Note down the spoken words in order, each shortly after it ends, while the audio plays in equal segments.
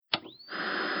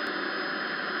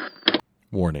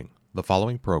Warning: the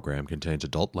following program contains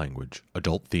adult language,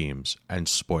 adult themes, and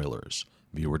spoilers.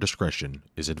 Viewer discretion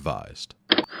is advised.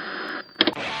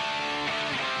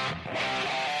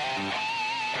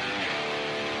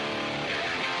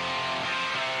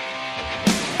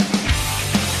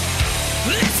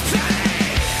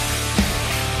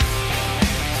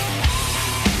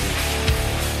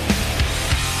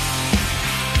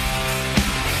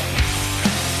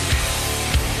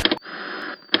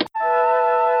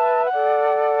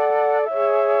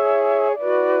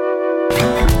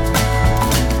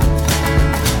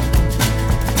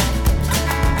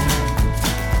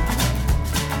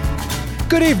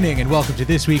 Good evening and welcome to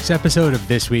this week's episode of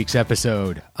This Week's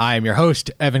Episode. I am your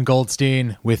host, Evan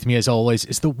Goldstein. With me as always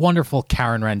is the wonderful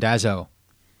Karen Randazzo.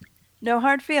 No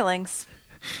hard feelings.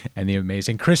 And the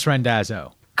amazing Chris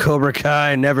Randazzo. Cobra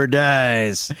Kai never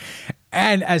dies.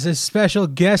 And as a special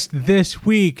guest this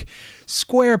week,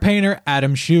 Square painter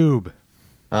Adam Shub.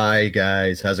 Hi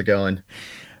guys, how's it going?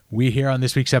 We here on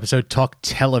this week's episode talk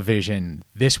television.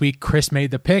 This week, Chris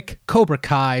made the pick, Cobra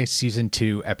Kai Season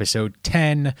 2, Episode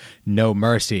 10, No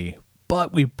Mercy.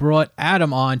 But we brought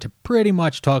Adam on to pretty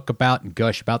much talk about and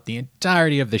gush about the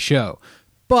entirety of the show.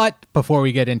 But before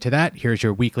we get into that, here's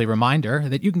your weekly reminder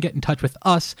that you can get in touch with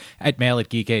us at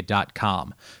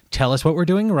mail@geekade.com. Tell us what we're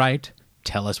doing right.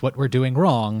 Tell us what we're doing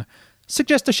wrong.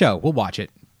 Suggest a show. We'll watch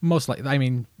it. Most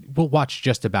likely, we'll watch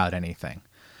just about anything.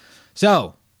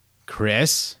 So,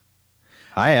 Chris...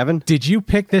 Hi, Evan. Did you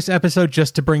pick this episode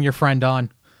just to bring your friend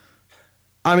on?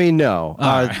 I mean, no.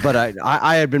 Right. But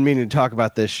I had been meaning to talk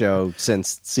about this show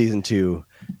since season 2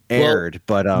 aired.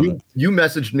 Well, but you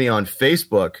messaged me on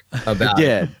Facebook about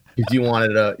it because you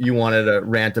wanted to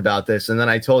rant about this, and then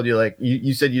I told you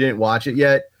you said you didn't watch it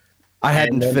yet. I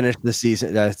hadn't finished the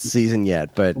season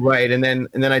yet, but right. And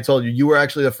then I told you were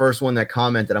actually the first one that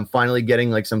commented. I'm finally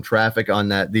getting some traffic on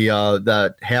that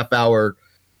the half hour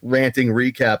ranting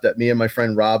recap that me and my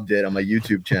friend Rob did on my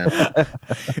YouTube channel.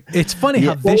 It's funny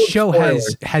how this show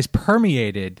has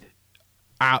permeated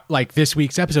out this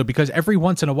week's episode, because every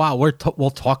once in a while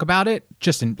we'll talk about it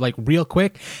just in real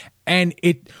quick, and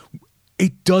it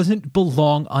doesn't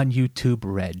belong on YouTube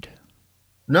Red.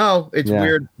 No, it's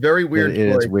weird, very weird. It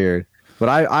is weird. But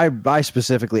I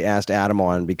specifically asked Adam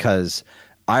on because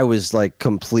I was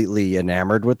completely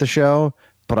enamored with the show.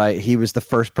 But he was the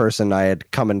first person I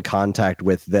had come in contact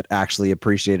with that actually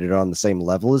appreciated it on the same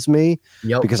level as me.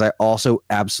 Yep. Because I also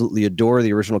absolutely adore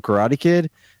the original Karate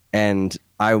Kid, and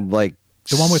I'm the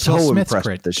one with so Will Smith's impressed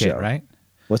with the kid, show. Right?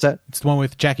 What's that? It's the one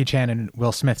with Jackie Chan and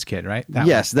Will Smith's kid, right?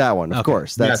 That one. Of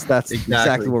course. That's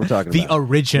exactly what we're talking about. The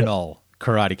original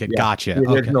Karate Kid. Yeah. Gotcha.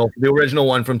 The original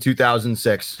one from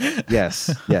 2006.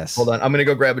 Yes. Hold on, I'm gonna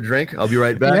go grab a drink. I'll be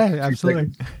right back. Yeah,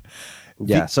 absolutely.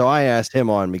 Yeah, so I asked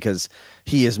him on because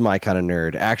he is my kind of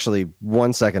nerd. Actually,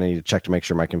 1 second, I need to check to make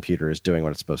sure my computer is doing what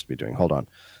it's supposed to be doing. Hold on.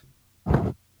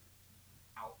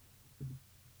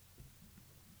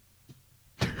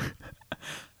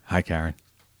 Hi, Karen.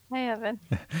 Hi, Evan.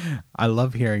 I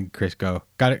love hearing Chris go,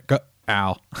 got it, go,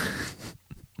 ow.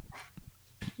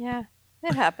 Yeah,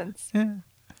 it happens. Yeah.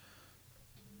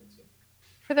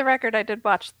 For the record, I did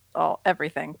watch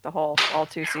everything, all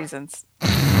 2 seasons.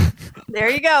 There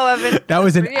you go, Evan. That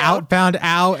was an outbound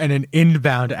ow and an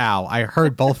inbound ow. I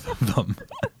heard both of them.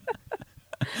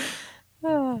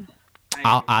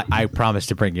 I promise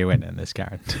to bring you in this,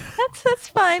 Karen. That's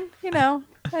fine. I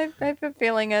have a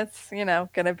feeling it's,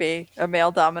 going to be a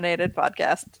male-dominated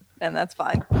podcast, and that's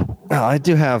fine.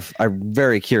 I'm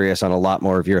very curious on a lot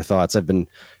more of your thoughts. I've been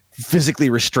physically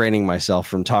restraining myself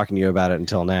from talking to you about it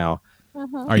until now.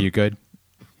 Are you good?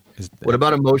 What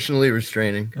about emotionally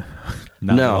restraining?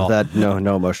 No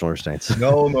emotional restraints.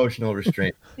 No emotional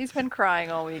restraint. He's been crying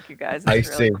all week, you guys. I It's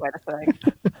really see. quite a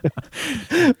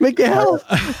thing. Miguel,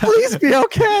 please be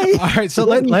okay. All right, so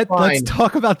let's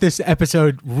talk about this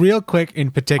episode real quick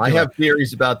in particular. I have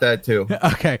theories about that too.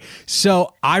 Okay,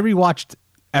 so I rewatched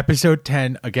episode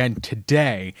 10 again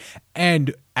today,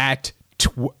 and at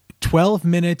 12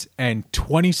 minutes and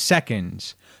 20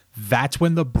 seconds, that's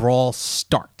when the brawl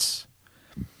starts.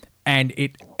 And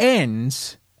it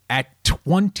ends at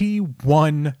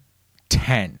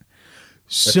 21:10.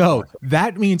 So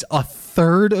that means a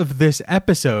third of this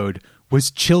episode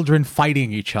was children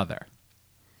fighting each other.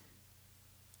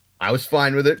 I was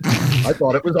fine with it. I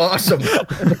thought it was awesome.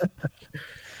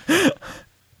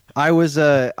 I was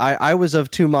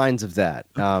of two minds of that.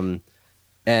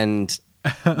 And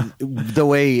the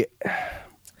way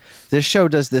this show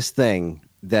does this thing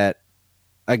that,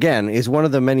 again, is one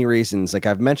of the many reasons,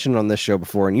 I've mentioned on this show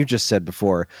before, and you just said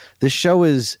before, this show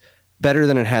is better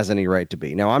than it has any right to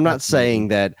be. Now, I'm not saying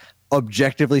that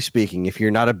objectively speaking, if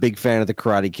you're not a big fan of the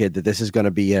Karate Kid, that this is going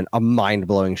to be a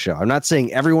mind-blowing show. I'm not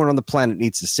saying everyone on the planet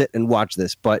needs to sit and watch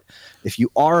this, but if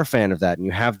you are a fan of that and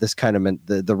you have this kind of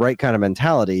the right kind of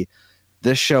mentality,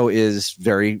 this show is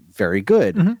very, very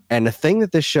good. Mm-hmm. And the thing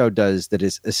that this show does that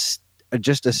is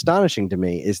just astonishing to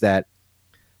me is that,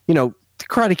 you know, the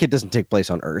Karate Kid doesn't take place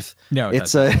on Earth. No,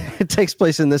 it takes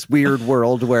place in this weird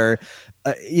world where,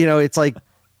 you know, it's like,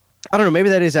 I don't know. Maybe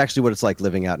that is actually what it's like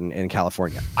living out in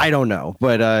California. I don't know,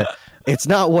 but it's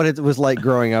not what it was like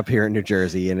growing up here in New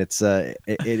Jersey. And it's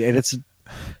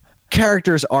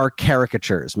characters are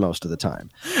caricatures most of the time.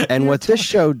 And what this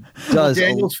show does,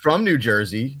 Daniel's from New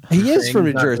Jersey. He is from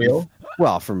New Jersey. Real?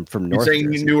 Well, from You're North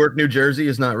saying Jersey. Newark, New Jersey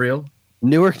is not real?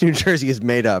 Newark, New Jersey is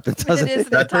made up. It doesn't. It is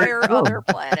the entire other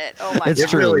planet. Oh my It's god.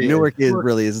 true. really is. Newark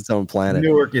really is its own planet.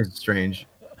 Newark is strange.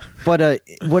 But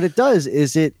what it does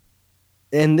is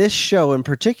and this show in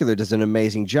particular does an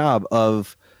amazing job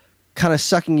of kind of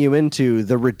sucking you into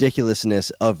the ridiculousness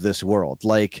of this world.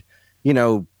 Like, you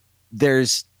know,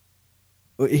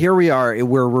 here we are,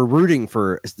 we're rooting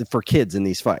for kids in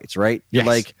these fights, right? Yes.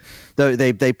 Like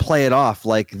they play it off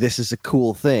like this is a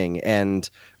cool thing. And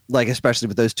like, especially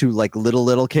with those two like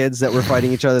little kids that were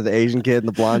fighting each other, the Asian kid and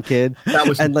the blonde kid. That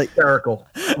was And, like, hysterical.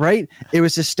 Right? It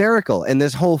was hysterical. And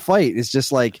this whole fight is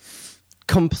just like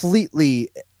completely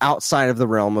outside of the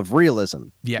realm of realism.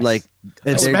 Yes. Like,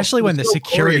 Especially when the so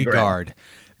security choreographed. guard,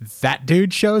 that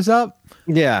dude shows up.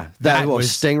 yeah, that was was-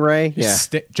 Stingray.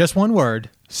 Yeah. Just one word,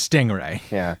 Stingray.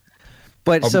 Yeah.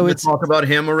 But Are so we gonna it's, talk about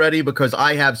him already because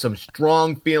I have some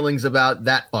strong feelings about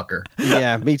that fucker.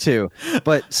 yeah, me too.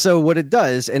 But so what it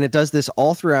does, and it does this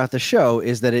all throughout the show,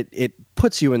 is that it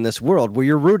puts you in this world where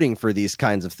you're rooting for these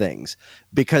kinds of things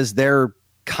because they're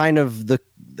kind of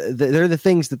they're the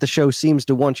things that the show seems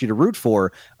to want you to root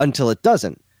for until it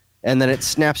doesn't. And then it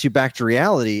snaps you back to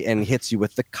reality and hits you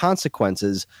with the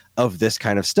consequences of this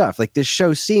kind of stuff. Like, this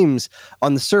show seems,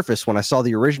 on the surface, when I saw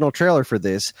the original trailer for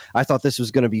this, I thought this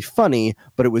was going to be funny,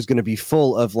 but it was going to be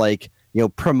full of, like, you know,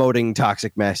 promoting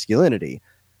toxic masculinity.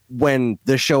 When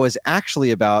the show is actually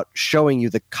about showing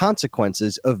you the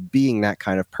consequences of being that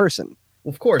kind of person.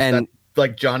 Of course, And- that's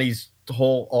like Johnny's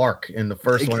whole arc in the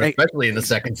first one, especially in the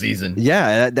second season.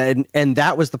 Yeah, and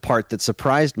that was the part that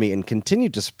surprised me and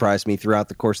continued to surprise me throughout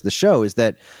the course of the show is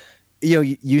that, you know,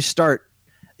 you start,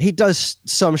 he does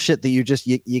some shit that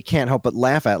you can't help but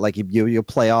laugh at. Like you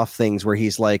play off things where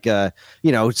he's like, you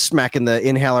know, smacking the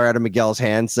inhaler out of Miguel's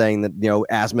hand, saying that, you know,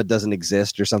 asthma doesn't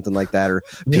exist or something like that, or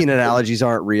peanut allergies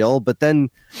aren't real. But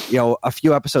then, you know, a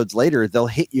few episodes later, they'll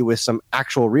hit you with some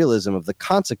actual realism of the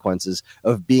consequences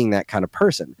of being that kind of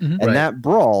person. Mhm. And Right. that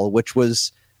brawl, which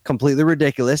was completely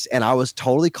ridiculous, and I was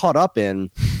totally caught up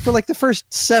in for like the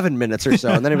first 7 minutes or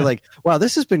so, and then I'd be like, wow,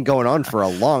 this has been going on for a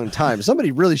long time. Somebody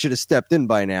really should have stepped in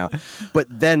by now. But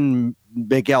then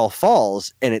Miguel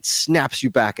falls and it snaps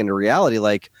you back into reality,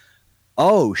 like,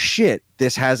 oh shit,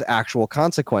 this has actual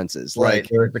consequences. Right, Like,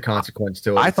 there's the consequence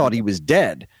to it. I thought he was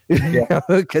dead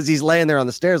because he's laying there on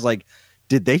the stairs like,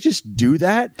 did they just do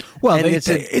that? Well, And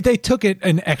they took it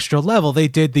an extra level. They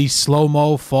did the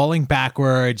slow-mo falling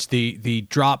backwards, the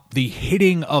drop, the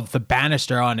hitting of the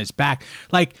banister on his back.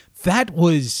 Like, that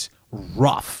was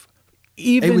rough.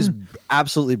 it was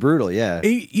absolutely brutal. Yeah.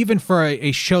 Even for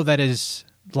a show that is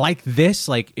like this,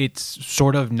 like it's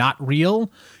sort of not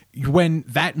real, when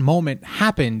that moment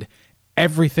happened,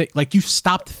 everything, like, you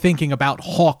stopped thinking about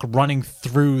Hawk running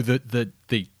through the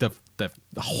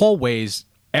hallways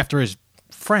after his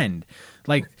friend.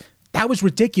 Like, that was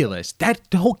ridiculous. That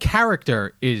whole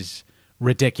character is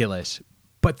ridiculous.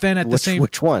 But then at the same,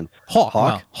 Which one? Hawk.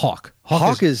 Hawk? Well, Hawk.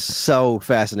 Hawk is so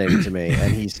fascinating to me,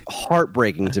 and he's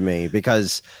heartbreaking to me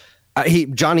because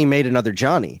Johnny made another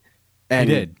Johnny, and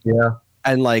He did. Yeah.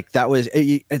 and like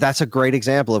that's a great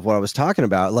example of what I was talking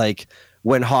about. Like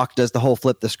when Hawk does the whole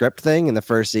flip the script thing in the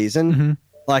first season, Mm-hmm.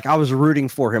 like I was rooting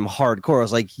for him hardcore. I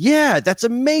was like, yeah, that's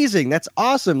amazing, that's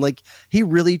awesome. Like he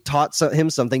really taught him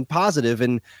something positive,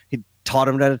 and he taught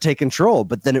him how to take control.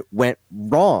 But then it went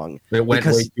wrong. It went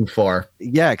because- way too far.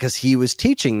 Yeah, because he was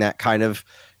teaching that kind of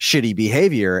shitty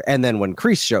behavior, and then when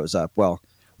Kreese shows up, well,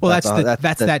 that's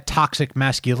that toxic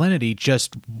masculinity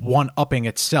just one-upping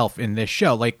itself in this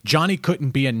show. Like, Johnny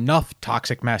couldn't be enough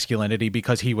toxic masculinity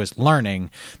because he was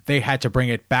learning. They had to bring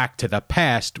it back to the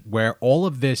past where all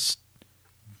of this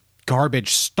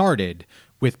garbage started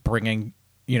with by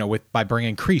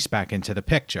bringing Kreese back into the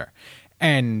picture.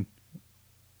 And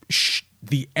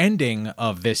the ending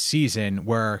of this season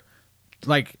where,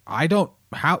 like,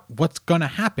 what's going to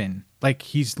happen? Like,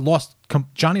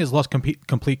 Johnny has lost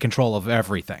complete control of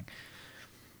everything.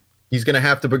 He's going to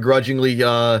have to begrudgingly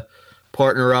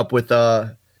partner up with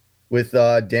with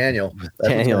Daniel. That's what's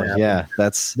Daniel, gonna happen. yeah,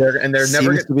 that's They're never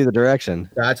seems to be the direction.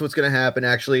 That's what's going to happen.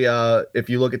 Actually, if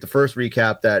you look at the first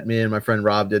recap that me and my friend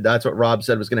Rob did, that's what Rob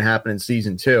said was going to happen in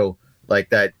season 2. Like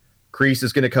that, Kreese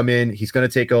is going to come in, he's going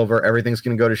to take over, everything's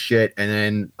going to go to shit, and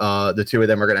then the two of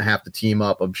them are going to have to team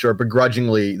up. I'm sure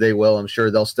begrudgingly they will. I'm sure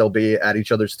they'll still be at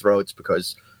each other's throats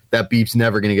because that beef's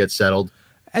never going to get settled.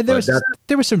 And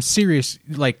there was some serious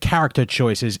like character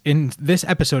choices in this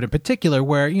episode in particular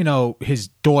where, you know, his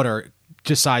daughter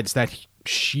decides that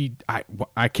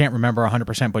I can't remember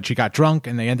 100%, but she got drunk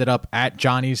and they ended up at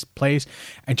Johnny's place.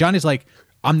 And Johnny's like,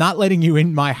 I'm not letting you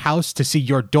in my house to see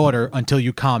your daughter until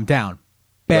you calm down.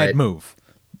 Bad Right. move.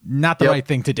 Not the right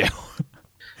thing to do.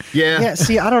 Yeah.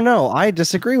 See, I don't know. I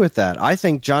disagree with that. I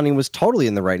think Johnny was totally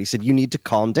in the right. He said, you need to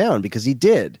calm down, because he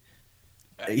did.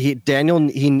 Daniel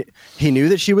knew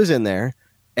that she was in there,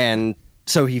 and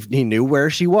so he knew where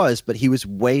she was, but he was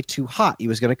way too hot. He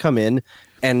was going to come in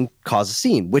and cause a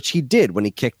scene, which he did when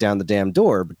he kicked down the damn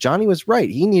door. But Johnny was right.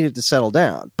 He needed to settle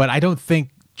down. But I don't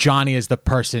think Johnny is the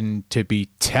person to be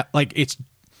it's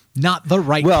not the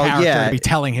right character to be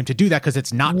telling him to do that, because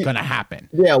it's not going to happen.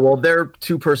 Yeah, well, their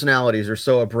two personalities are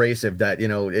so abrasive that, you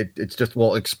know, it's just,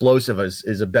 well, explosive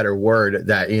is a better word,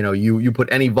 that, you know, you put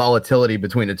any volatility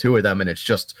between the two of them and it's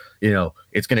just, you know,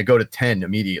 it's going to go to 10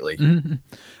 immediately. Mm-hmm.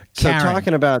 So Karen.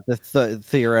 talking about the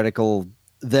theoretical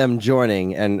them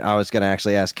joining, and I was going to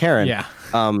actually ask Karen,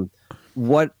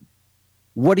 what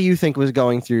do you think was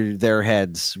going through their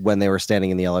heads when they were standing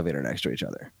in the elevator next to each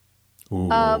other?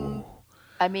 Ooh.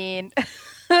 I mean,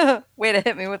 way to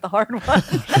hit me with the hard one.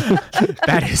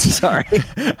 That is Sorry.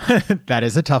 That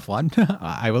is a tough one.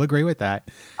 I will agree with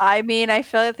that. I mean, I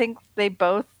think they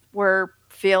both were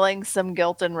feeling some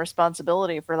guilt and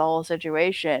responsibility for the whole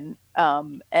situation,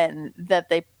 and that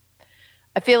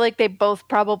I feel like they both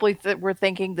probably were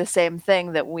thinking the same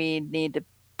thing, that we need to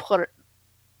put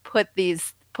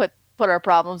our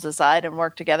problems aside and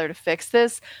work together to fix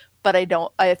this. But I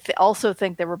also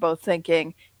think they were both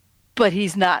thinking, but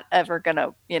he's not ever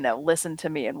gonna, you know, listen to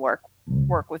me and work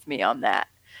with me on that.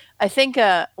 I think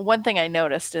one thing I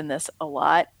noticed in this a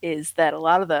lot is that a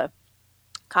lot of the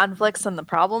conflicts and the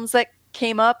problems that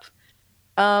came up,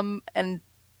 and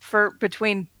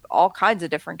between all kinds of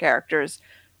different characters,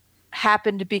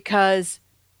 happened because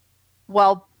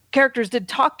while characters did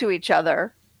talk to each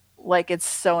other, like it's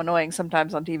so annoying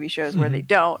sometimes on TV shows where they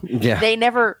don't, they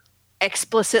never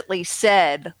explicitly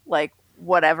said like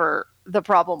whatever the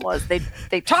problem was.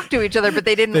 They talked to each other, but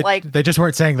they didn't they just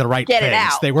weren't saying the right get things. it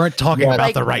out. They weren't talking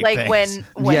about the right things.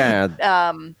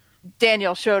 when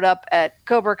Daniel showed up at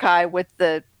Cobra Kai with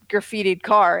the graffitied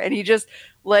car, and he just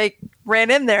like ran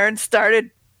in there and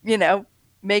started, you know,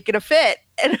 making a fit.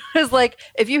 And it was like,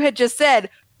 if you had just said,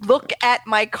 look at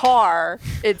my car,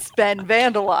 it's been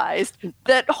vandalized,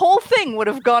 that whole thing would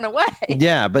have gone away.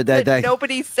 Yeah, but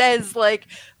nobody says like,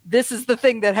 this is the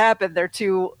thing that happened. They're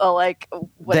too like,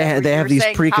 they have these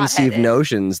preconceived hot-headed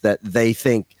notions that they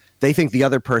think the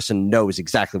other person knows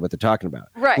exactly what they're talking about.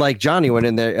 Right. Like Johnny went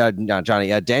in there,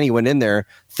 Danny went in there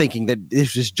thinking that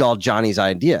this was all Johnny's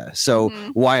idea. So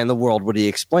why in the world would he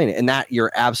explain it? And that,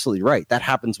 you're absolutely right. That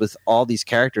happens with all these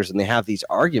characters, and they have these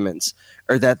arguments,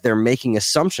 or that they're making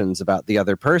assumptions about the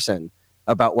other person,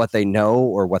 about what they know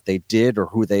or what they did or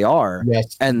who they are.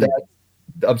 Yes. And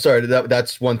I'm sorry,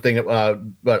 that's one thing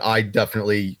but I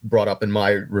definitely brought up in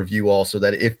my review also,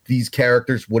 that if these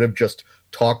characters would have just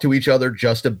talked to each other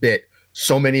just a bit,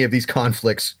 so many of these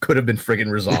conflicts could have been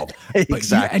friggin' resolved.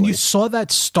 exactly. And you saw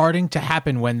that starting to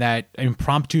happen when that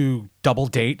impromptu double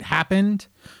date happened,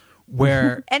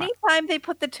 where anytime they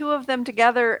put the two of them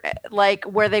together, like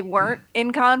where they weren't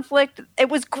in conflict, it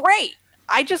was great.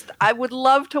 I would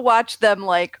love to watch them,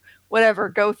 like, whatever,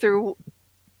 go through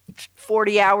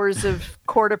 40 hours of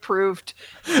court approved,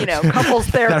 you know, couples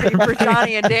therapy for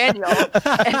Johnny and Daniel,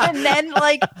 and then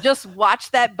like just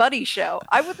watch that buddy show.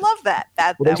 I would love that.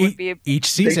 That would be each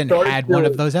season had one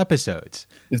of those episodes.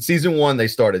 In season 1 they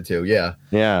started to,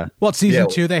 yeah. Well, season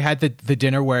 2 they had the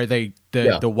dinner where the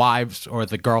wives or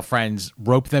the girlfriends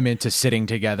roped them into sitting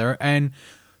together, and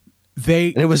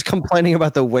it was complaining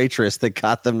about the waitress that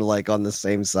got them like on the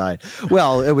same side.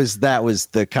 Well, that was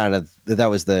the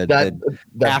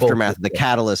aftermath. The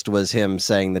catalyst was him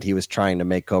saying that he was trying to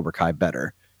make Cobra Kai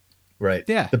better. Right.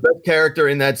 Yeah. The best character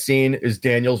in that scene is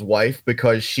Daniel's wife,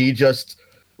 because she just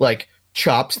like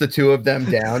chops the two of them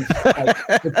down.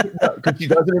 Because she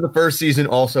does it in the first season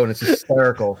also, and it's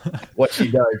hysterical what she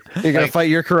does. You're gonna fight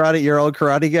your old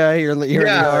karate guy. You're in the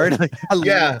yard. I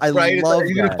love Are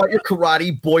you gonna fight your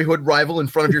karate boyhood rival in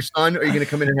front of your son, or are you gonna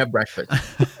come in and have breakfast?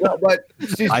 But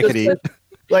she's I could eat.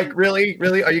 Like,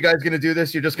 really? Are you guys going to do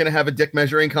this? You're just going to have a dick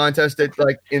measuring contest at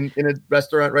like in a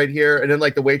restaurant right here. And then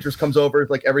like the waitress comes over.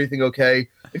 It's like, everything okay?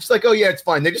 It's like, oh yeah, it's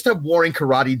fine. They just have warring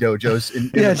karate dojos in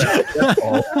the back. That's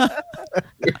all.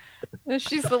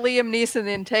 She's the Liam Neeson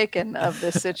in Taken of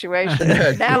this situation.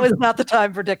 Now is not the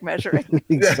time for dick measuring.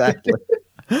 Exactly.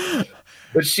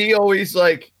 But she always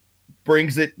like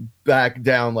brings it back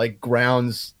down, like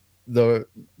grounds the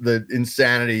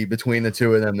insanity between the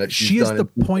two of them that she is done the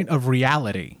point of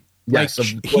reality. Yes,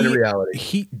 like, of the point of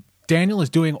reality. Daniel is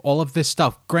doing all of this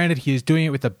stuff. Granted, he is doing it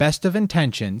with the best of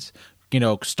intentions,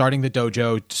 starting the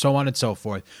dojo, so on and so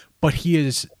forth, but he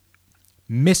is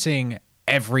missing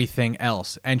everything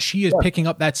else. And she is picking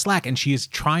up that slack, and she is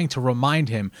trying to remind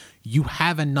him, you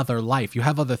have another life. You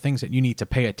have other things that you need to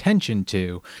pay attention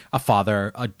to, a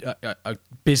father, a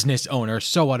business owner,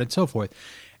 so on and so forth.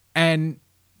 And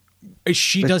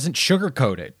she doesn't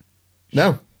sugarcoat it.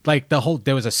 No. Like there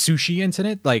was a sushi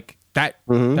incident, like that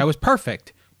that was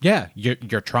perfect. Yeah,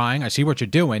 you're trying. I see what you're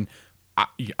doing.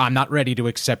 I'm not ready to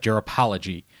accept your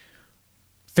apology.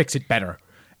 Fix it better.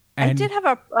 And I did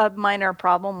have a minor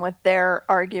problem with their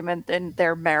argument and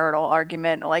their marital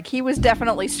argument. Like, he was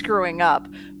definitely screwing up,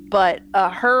 but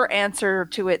her answer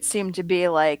to it seemed to be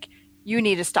like, you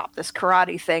need to stop this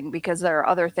karate thing because there are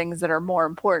other things that are more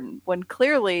important, when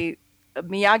clearly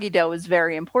Miyagi-Do is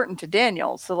very important to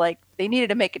Daniel. So like, they needed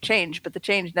to make a change, but the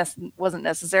change wasn't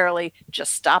necessarily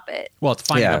just stop it. Well, it's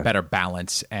finding a better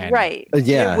balance. And right.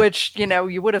 Yeah. Which,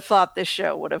 you would have thought this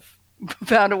show would have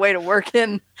found a way to work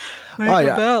in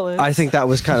balance. I think that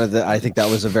was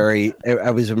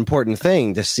it was an important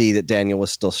thing to see that Daniel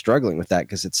was still struggling with that,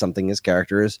 because it's something his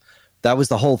character is. That was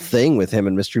the whole thing with him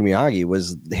and Mr. Miyagi,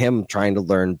 was him trying to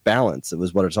learn balance. It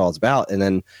was what it's all about. And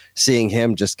then seeing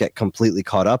him just get completely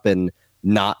caught up in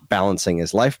not balancing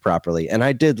his life properly. And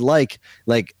I did like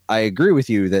I agree with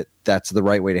you that that's the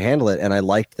right way to handle it. And I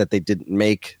liked that they didn't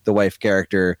make the wife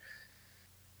character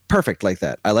perfect like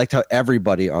that. I liked how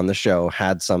everybody on the show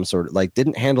had some sort of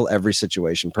didn't handle every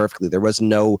situation perfectly. There was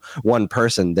no one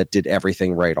person that did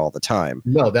everything right all the time.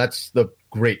 No, that's the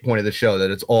great point of the show, that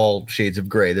it's all shades of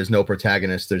gray. There's no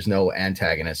protagonist, there's no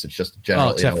antagonist. It's just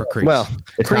generally except for Kreese. Well,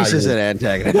 Kreese is an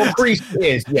antagonist. Well, Kreese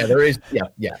is, there is,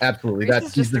 absolutely.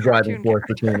 He's the driving force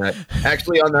between that.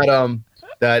 Actually, on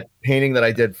that painting that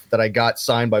I did, that I got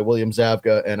signed by William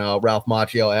Zabka and Ralph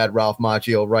Macchio, I had Ralph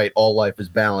Macchio write "All life is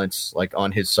balance" like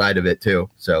on his side of it too.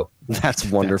 So that's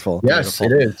wonderful. Yes,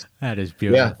 beautiful. it is. That is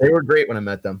beautiful. Yeah, they were great when I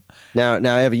met them. Now,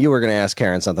 Eva, you were going to ask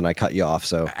Karen something. I cut you off.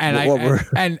 So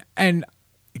and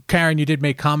Karen, you did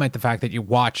make comment the fact that you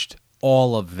watched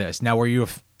all of this. Now, are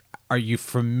you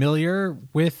familiar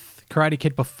with Karate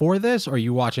Kid before this, or are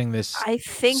you watching this? I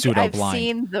think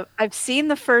I've seen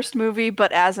the first movie,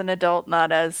 but as an adult,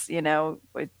 not as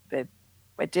it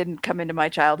didn't come into my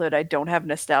childhood. I don't have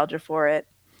nostalgia for it.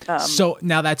 So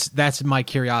now that's my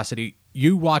curiosity.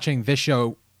 You watching this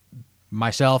show,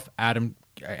 myself, Adam,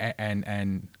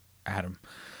 and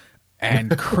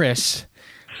Chris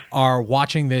are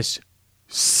watching this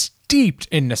steeped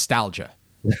in nostalgia.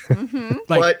 Mm-hmm.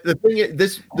 But the thing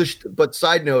is, but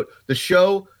side note, the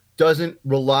show doesn't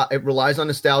rely. It relies on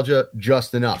nostalgia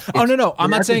just enough. No. I'm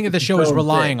not saying that the show is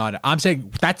relying on it. I'm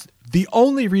saying that's the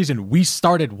only reason we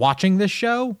started watching this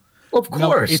show. Of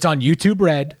course, it's on YouTube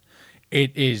Red.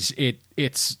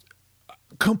 It's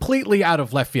completely out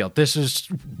of left field. This is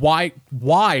why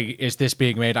is this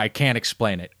being made? I can't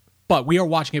explain it, but we are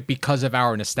watching it because of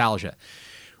our nostalgia.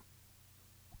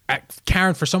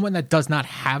 Karen, for someone that does not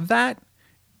have that,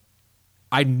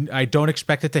 I don't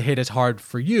expect it to hit as hard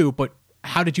for you, but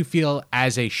how did you feel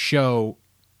as a show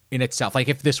in itself? Like,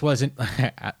 if this wasn't,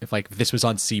 if this was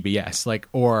on CBS,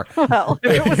 well,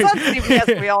 if it was on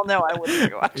CBS, we all know I wouldn't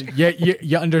be watching. Yeah,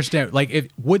 you understand.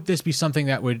 Would this be something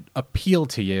that would appeal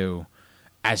to you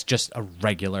as just a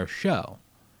regular show?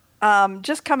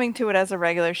 Just coming to it as a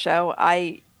regular show,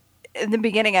 in the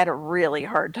beginning, I had a really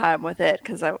hard time with it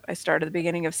because I started the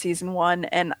beginning of season 1,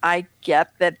 and I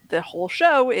get that the whole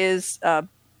show is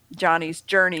Johnny's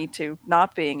journey to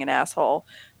not being an asshole,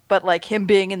 but him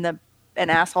being an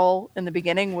asshole in the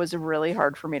beginning was really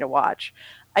hard for me to watch.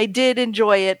 I did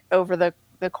enjoy it over the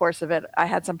course of it. I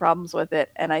had some problems with it,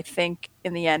 and I think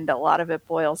in the end, a lot of it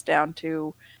boils down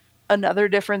to another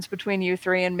difference between you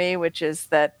three and me, which is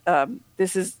that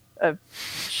this is a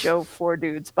show for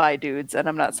dudes by dudes, and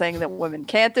I'm not saying that women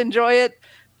can't enjoy it,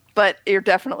 but you're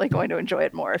definitely going to enjoy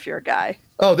it more if you're a guy.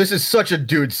 Oh, this is such a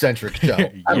dude-centric show.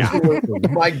 Absolutely.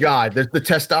 My God, the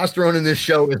testosterone in this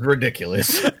show is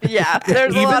ridiculous. Yeah, there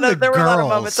were a lot of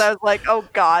moments I was like, oh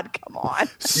God, come on.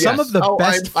 Some of the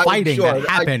best fighting that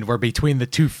happened were between the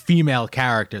two female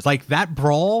characters. Like that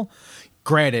brawl,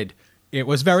 granted, it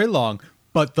was very long,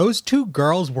 but those two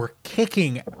girls were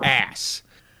kicking ass.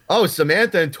 Oh,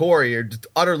 Samantha and Tori are just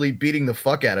utterly beating the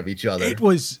fuck out of each other. It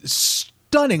was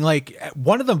stunning. Like,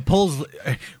 one of them pulls,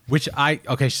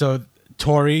 so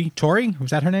Tori,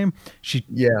 was that her name? She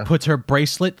puts her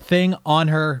bracelet thing on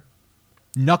her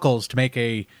knuckles to make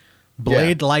a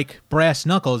blade-like brass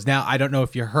knuckles. Now, I don't know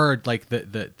if you heard like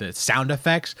the sound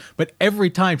effects, but every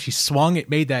time she swung, it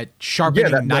made that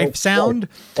sharpening knife sound.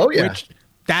 Oh yeah, which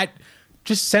that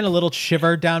just sent a little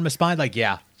shiver down my spine. Like,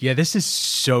 yeah, this is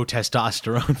so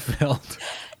testosterone filled.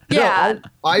 Yeah,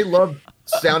 I love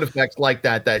sound effects like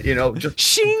that. That just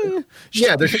shing.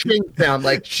 Yeah, the shing sound.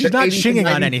 Like she's not shinging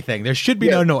on anything. There should be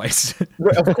no noise.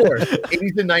 Of course,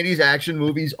 80s and 90s action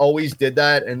movies always did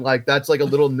that, and like that's like a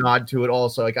little nod to it.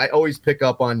 Also, like I always pick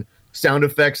up on sound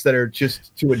effects that are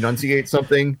just to enunciate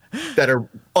something that are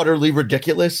utterly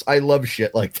ridiculous. I love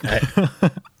shit like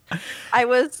that.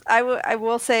 I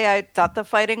will say I thought the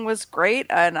fighting was great,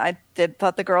 and I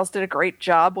thought the girls did a great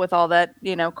job with all that,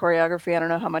 choreography. I don't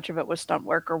know how much of it was stunt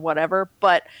work or whatever,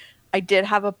 but I did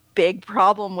have a big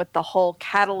problem with the whole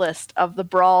catalyst of the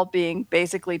brawl being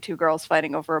basically two girls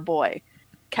fighting over a boy.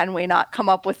 Can we not come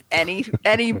up with any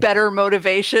better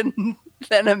motivation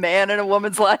than a man in a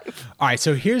woman's life? All right,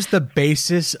 so here's the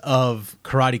basis of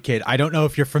Karate Kid. I don't know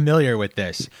if you're familiar with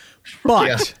this,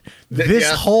 but this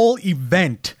whole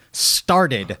event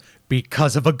started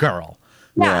because of a girl.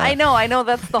 Yeah, I know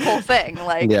that's the whole thing.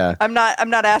 Like, I'm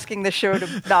not asking the show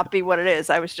to not be what it is.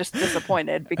 I was just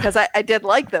disappointed because I did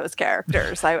like those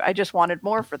characters. I just wanted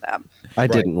more for them. I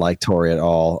didn't like Tori at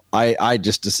all. I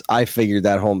figured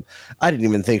that home. I didn't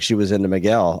even think she was into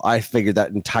Miguel. I figured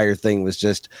that entire thing was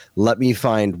just let me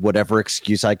find whatever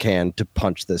excuse I can to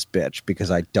punch this bitch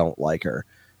because I don't like her.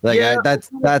 Like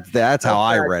that's how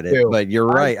I read it. But you're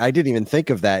right. I didn't even think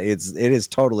of that. It is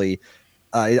totally.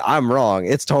 I'm wrong.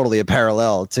 It's totally a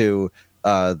parallel to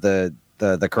the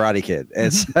Karate Kid.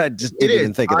 I just didn't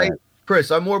even think of that.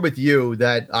 Chris, I'm more with you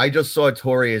that I just saw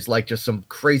Tori as like just some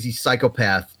crazy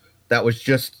psychopath that was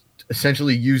just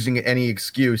essentially using any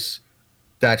excuse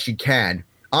that she can.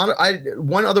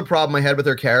 One other problem I had with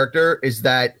her character is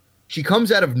that she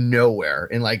comes out of nowhere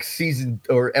in like season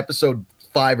or episode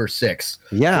 5 or 6.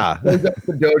 Yeah. She goes up to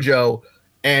the dojo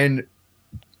and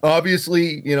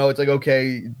obviously, it's like,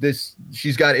 okay,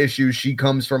 she's got issues. She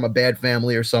comes from a bad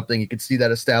family or something. You could see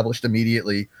that established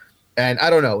immediately. And I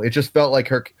don't know. It just felt like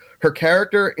her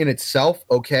character in itself,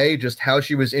 okay, just how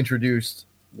she was introduced,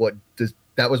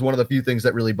 that was one of the few things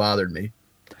that really bothered me.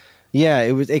 Yeah,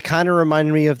 it kind of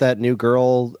reminded me of that new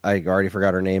girl, I already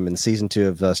forgot her name, in season 2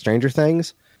 of Stranger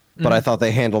Things. But I thought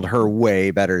they handled her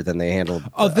way better than they handled.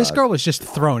 Oh, this girl was just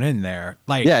thrown in there.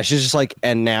 Like, yeah, she's just like,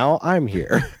 and now I'm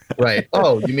here. Right.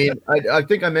 Oh, you mean? I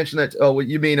think I mentioned that. Oh,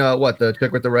 you mean what? The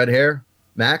chick with the red hair,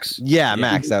 Max? Yeah,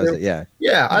 Max. That was it. Yeah.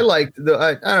 Yeah, I liked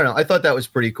I don't know. I thought that was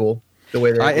pretty cool. The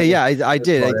way I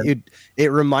did. It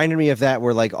reminded me of that,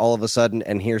 where like all of a sudden,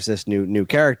 and here's this new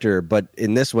character. But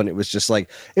in this one, it was just like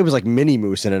Minnie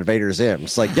Moose in Invader Zim.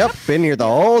 It's like, yep, been here the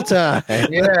whole time.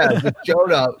 Yeah, just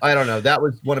showed up. I don't know. That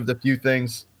was one of the few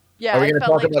things. Yeah, are we going to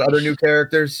talk about other new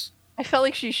characters? I felt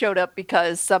like she showed up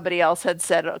because somebody else had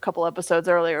said a couple episodes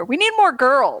earlier, we need more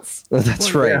girls.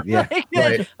 That's right. Yeah.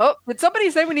 Right. Oh, did somebody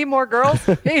say we need more girls?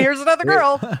 Hey, here's another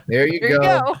girl. There you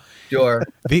go. Sure.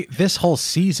 This whole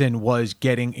season was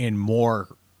getting in more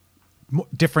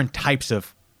different types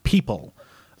of people.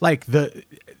 Like the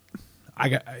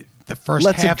first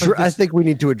half. I think we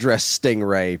need to address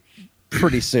Stingray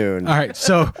pretty soon. All right,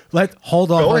 so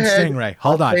hold on Stingray.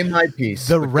 Hold on. Say my piece.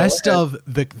 The rest of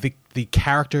the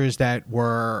characters that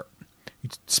were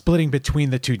splitting between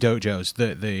the two dojos,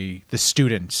 the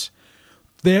students,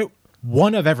 they're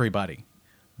one of everybody.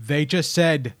 They just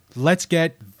said, let's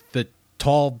get the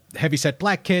tall, heavyset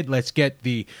black kid, let's get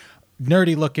the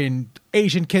nerdy looking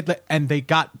Asian kid, and they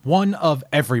got one of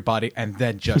everybody and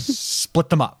then just split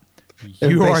them up.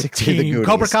 You are team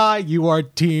Cobra Kai, you are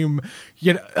team,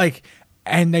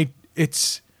 and it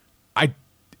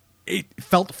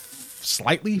felt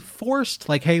slightly forced.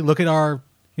 Like, hey, look at our,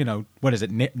 what is it,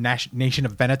 Nation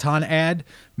of Benetton ad.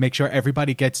 Make sure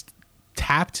everybody gets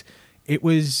tapped. It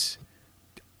was,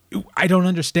 I don't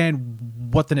understand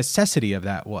what the necessity of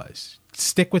that was.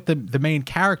 Stick with the main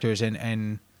characters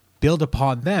and build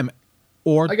upon them.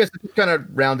 Or I guess it kind of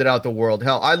rounded out the world.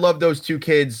 Hell, I love those two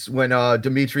kids when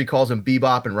Dimitri calls him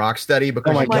Bebop and Rocksteady. Because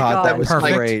oh my god, that was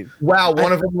perfect. Great. Wow,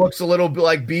 one of them looks a little bit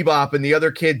like Bebop, and the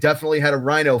other kid definitely had a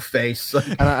rhino face.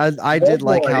 And I did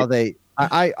like how they.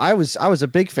 I was a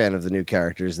big fan of the new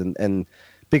characters, and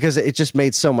because it just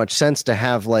made so much sense to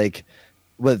have like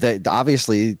well,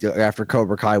 obviously after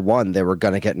Cobra Kai 1, they were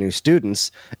going to get new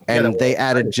students, and they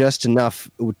added just enough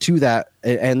to that,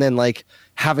 and then like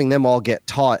having them all get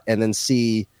taught and then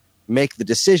make the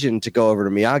decision to go over to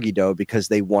Miyagi-Do because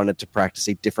they wanted to practice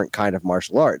a different kind of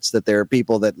martial arts. That there are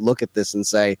people that look at this and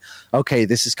say, okay,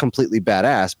 this is completely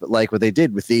badass, but like what they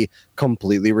did with the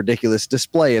completely ridiculous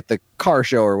display at the car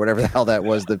show or whatever the hell that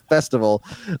was, the festival,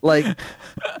 like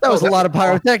that was a lot of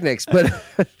pyrotechnics, but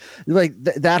like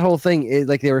that whole thing is,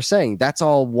 like they were saying, that's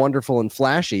all wonderful and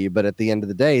flashy, but at the end of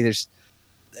the day,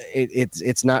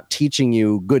 it's not teaching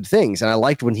you good things. And I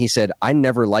liked when he said, I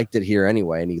never liked it here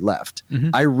anyway, and he left.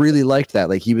 I really liked that.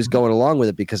 Like he was going along with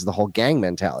it because of the whole gang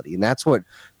mentality, and that's what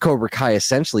Cobra Kai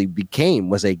essentially became,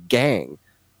 was a gang.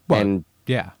 And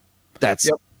that's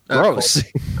gross.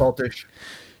 Cultish.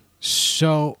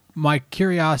 So my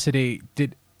curiosity,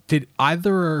 did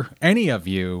either or any of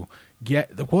you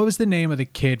get, what was the name of the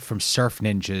kid from Surf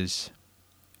Ninjas?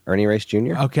 Ernie Race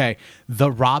Jr.? Okay,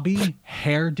 the Robbie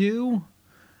hairdo,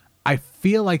 I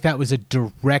feel like that was a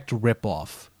direct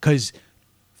ripoff, because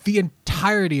the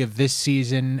entirety of this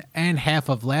season and half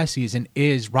of last season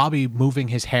is Robbie moving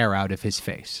his hair out of his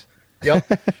face.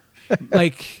 Yep.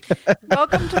 Like,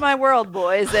 Welcome to my world,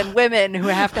 boys and women who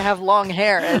have to have long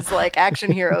hair as like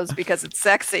action heroes because it's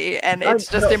sexy and it's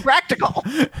just impractical.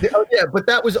 Oh, yeah, but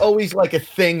that was always like a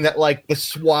thing that like the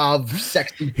suave,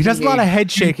 sexy. he does a lot of head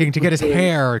shaking to get his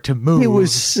hair to move. He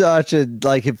was such a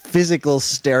like a physical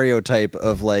stereotype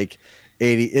of like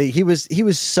 80. He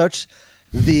was such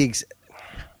the.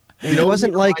 He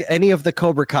wasn't like any of the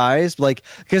Cobra Kais, like,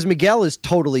 because Miguel is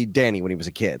totally Danny when he was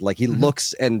a kid. Like he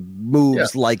looks and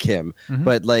moves like him,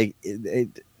 but like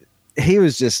he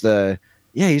was just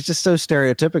he's just so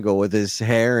stereotypical with his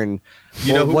hair. And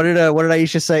what did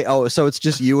Aisha say? Oh, so it's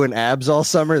just you and abs all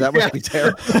summer? That must be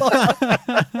terrible.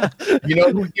 You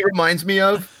know who he reminds me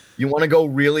of? You want to go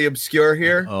really obscure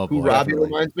here? Oh, who boy, Robbie definitely.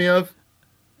 reminds me of?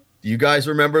 Do you guys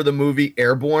remember the movie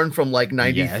Airborne from like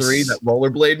 93, Yes. that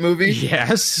rollerblade movie?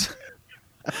 Yes.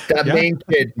 That main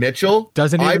kid, Mitchell.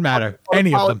 Doesn't even matter.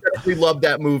 Any of them. We love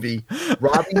that movie.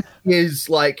 Robbie is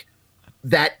like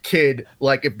that kid.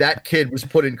 Like if that kid was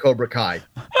put in Cobra Kai,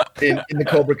 in the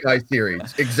Cobra Kai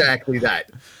series, exactly that.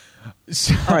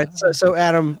 All right, so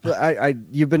Adam,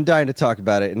 you've been dying to talk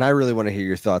about it, and I really want to hear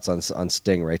your thoughts on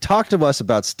Stingray. Talk to us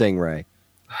about Stingray.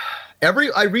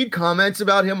 I read comments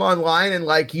about him online and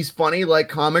like he's funny, like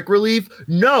comic relief.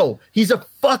 No, he's a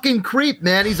fucking creep,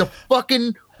 man. He's a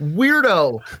fucking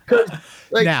weirdo.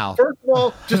 Like, Now. first of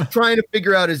all, just trying to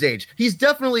figure out his age. He's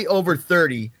definitely over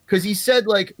 30 because he said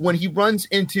like when he runs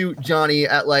into Johnny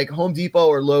at like Home Depot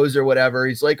or Lowe's or whatever,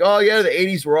 he's like, oh yeah, the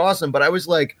 80s were awesome, but I was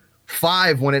like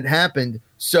 5 when it happened.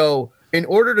 So in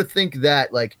order to think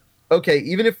that, like, okay,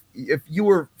 even if you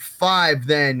were 5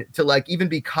 then to like even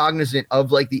be cognizant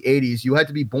of like the 80s, you had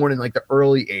to be born in like the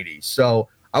early 80s. So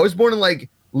I was born in like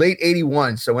late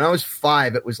 81. So when I was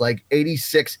 5, it was like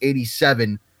 86,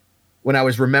 87 when I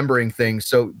was remembering things.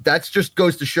 So that's just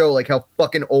goes to show like how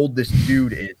fucking old this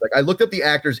dude is. Like I looked up the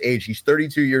actor's age. He's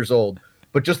 32 years old.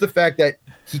 But just the fact that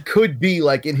he could be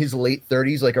like in his late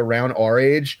 30s, like around our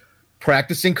age,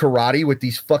 practicing karate with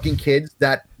these fucking kids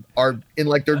that are in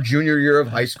like their junior year of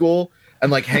high school and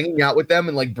like hanging out with them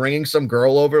and like bringing some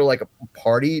girl over to like a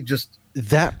party. Just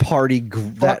That party,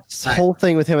 that whole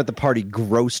thing with him at the party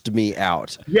grossed me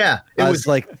out. yeah, I was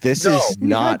like, this is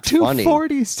not funny.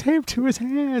 240s taped to his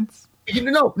hands.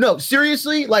 No,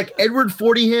 seriously, like Edward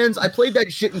 40 Hands. I played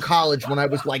that shit in college when I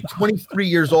was like 23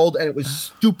 years old, and it was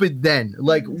stupid then.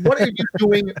 Like, what are you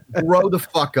doing? Grow the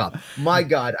fuck up. My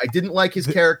God, I didn't like his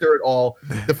character at all.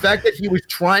 The fact that he was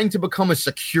trying to become a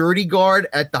security guard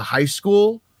at the high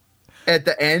school at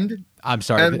the end, I'm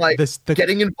sorry. and like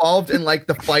getting involved in like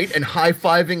the fight and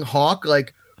high-fiving Hawk,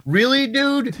 like, really,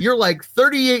 dude? You're like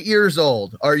 38 years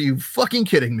old. Are you fucking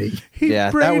kidding me? He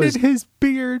braided his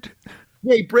beard.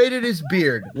 Yeah, he braided his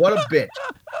beard. What a bitch.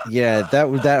 Yeah,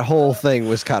 that whole thing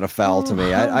was kind of foul to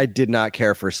me. I did not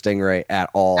care for Stingray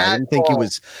at all. I didn't think he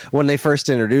was, when they first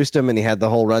introduced him and he had the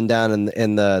whole rundown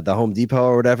in the Home Depot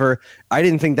or whatever, I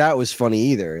didn't think that was funny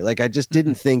either. Like I just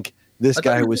didn't think this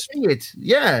guy was.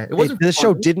 Yeah, it wasn't. This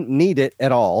show didn't need it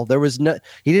at all. There was no.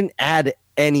 He didn't add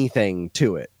anything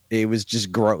to it. It was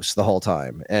just gross the whole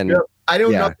time. And I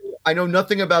know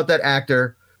nothing about that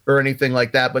actor or anything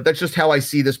like that, but that's just how I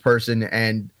see this person.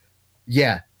 And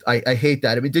yeah, I hate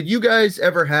that. I mean, did you guys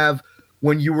ever have,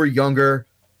 when you were younger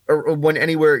or when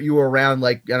anywhere you were around,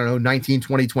 like, I don't know, 19,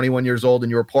 20, 21 years old and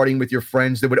you were partying with your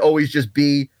friends, there would always just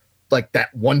be like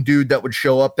that one dude that would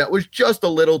show up that was just a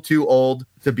little too old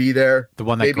to be there? The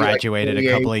one that graduated like a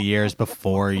couple of years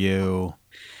before you.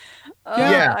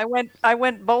 Yeah. I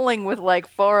went bowling with like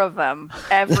 4 of them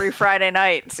every Friday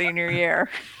night senior year.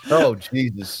 Oh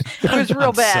Jesus. It was real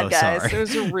I'm bad, so guys. sorry. It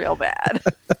was real bad.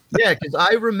 Yeah, because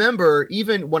I remember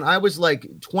even when I was like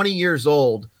 20 years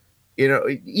old, you know,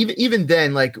 even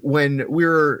then, like when we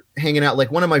were hanging out, like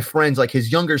one of my friends, like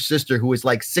his younger sister who was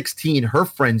like 16, her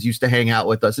friends used to hang out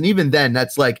with us. And even then,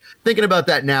 that's like thinking about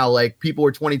that now, like people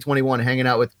were 20, 21 hanging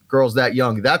out with girls that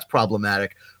young. That's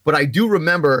problematic. But I do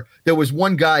remember there was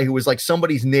one guy who was like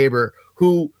somebody's neighbor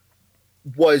who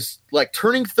was like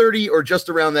turning 30 or just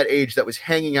around that age that was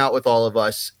hanging out with all of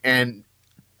us. And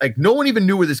like no one even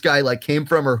knew where this guy like came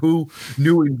from or who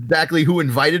knew exactly who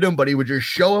invited him, but he would just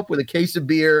show up with a case of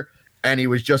beer and he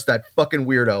was just that fucking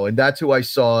weirdo. And that's who I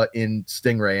saw in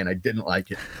Stingray and I didn't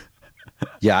like it.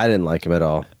 Yeah, I didn't like him at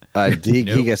all. He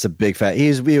gets a big fat.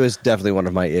 He was definitely one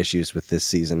of my issues with this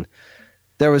season.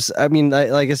 There was, I mean,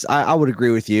 I would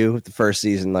agree with you. The first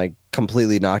season, like,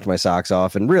 completely knocked my socks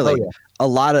off, and really, a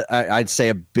lot of, I'd say,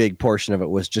 a big portion of it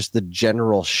was just the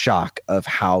general shock of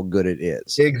how good it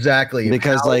is. Exactly,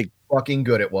 because how like fucking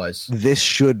good it was. This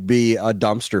should be a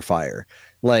dumpster fire.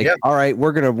 Like, all right,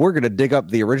 we're gonna dig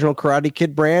up the original Karate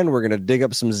Kid brand. We're gonna dig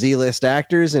up some Z-list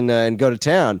actors and go to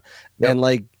town, and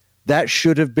like. That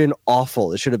should have been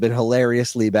awful. It should have been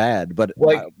hilariously bad. But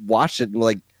I watched it and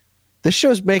like, this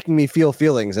show's making me feel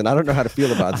feelings, and I don't know how to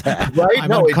feel about that. Right?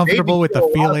 I'm uncomfortable with the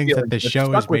feelings that the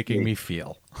show is making me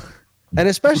feel. And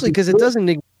especially because it doesn't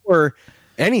ignore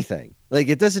anything. Like,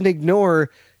 it doesn't ignore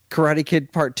Karate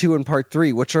Kid Part 2 and Part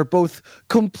 3, which are both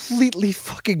completely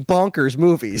fucking bonkers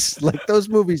movies. Like, those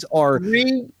movies are...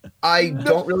 3, I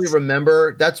don't really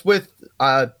remember. That's with...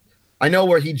 I know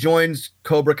where he joins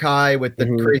Cobra Kai with the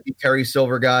crazy Terry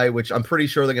Silver guy, which I'm pretty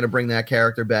sure they're going to bring that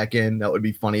character back in. That would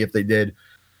be funny if they did.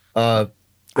 But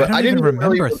I didn't even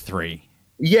remember 3.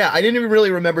 Yeah, I didn't even really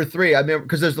remember 3. I remember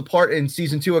because there's the part in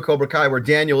season 2 of Cobra Kai where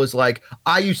Daniel is like,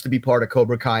 I used to be part of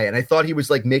Cobra Kai, and I thought he was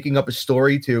like making up a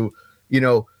story to, you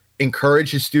know, encourage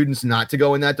his students not to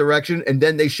go in that direction. And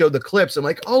then they show the clips. I'm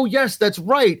like, oh yes, that's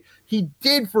right. He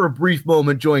did for a brief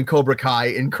moment join Cobra Kai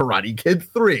in Karate Kid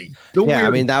 3. I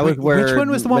mean, that was where which one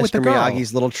was the one Mr. with the girl?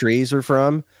 Miyagi's little trees were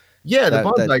from. Yeah, the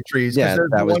bonsai trees. Yeah,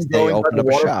 that was they opened up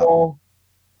a shop.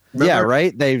 Remember? Yeah,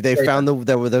 right. They found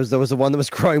there was the one that was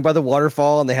growing by the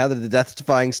waterfall, and they had the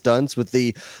death-defying stunts with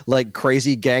the like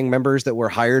crazy gang members that were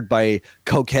hired by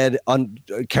cokehead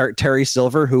Terry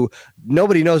Silver, who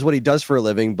nobody knows what he does for a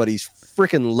living, but he's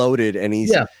freaking loaded, and he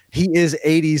is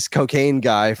 80s cocaine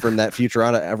guy from that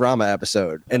Futurama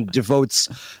episode, and devotes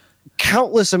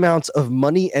countless amounts of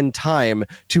money and time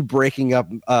to breaking up,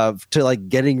 to like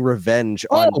getting revenge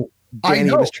on. Danny,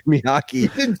 Mr. Miyagi.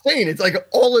 It's insane. It's like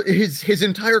all of his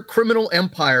entire criminal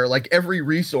empire, like every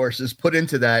resource is put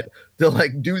into that to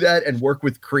like do that and work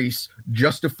with Kreese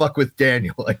just to fuck with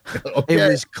Daniel. Like, okay. It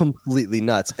was completely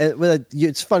nuts. And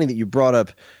it's funny that you brought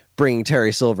up bringing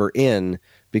Terry Silver in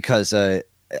because,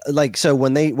 like, so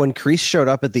when Kreese showed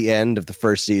up at the end of the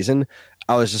first season,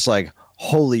 I was just like,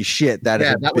 holy shit, that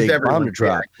is a big bomb to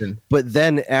drop. But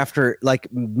then after,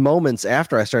 like, moments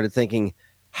after, I started thinking,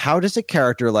 how does a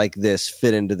character like this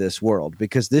fit into this world?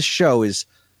 Because this show is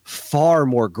far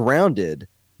more grounded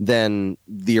than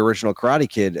the original Karate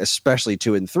Kid, especially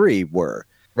 2 and 3 were.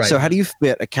 Right. So how do you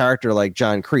fit a character like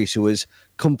John Kreese, who is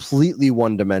completely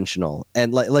one-dimensional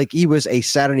and like he was a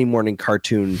Saturday morning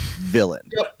cartoon villain?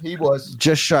 Yep, he was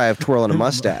just shy of twirling a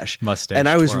mustache. And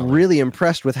I was really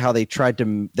impressed with how they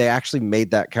actually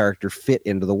made that character fit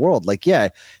into the world. Like, yeah,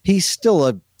 he's still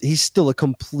a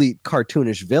complete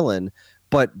cartoonish villain,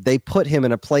 but they put him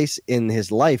in a place in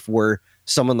his life where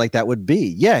someone like that would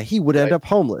be. Yeah, he would end up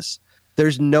homeless.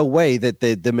 There's no way that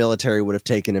the military would have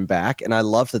taken him back. And I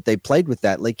love that they played with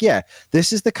that. Like, yeah,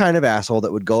 this is the kind of asshole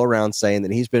that would go around saying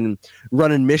that he's been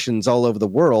running missions all over the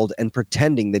world and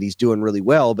pretending that he's doing really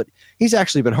well, but he's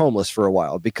actually been homeless for a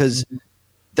while, because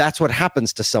that's what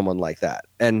happens to someone like that.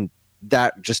 And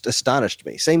that just astonished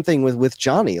me. Same thing with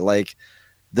Johnny. Like,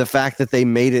 the fact that they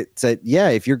made it that, yeah,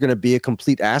 if you're going to be a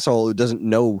complete asshole who doesn't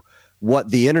know what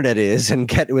the internet is and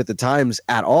get with the times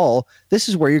at all, this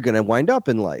is where you're going to wind up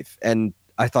in life. And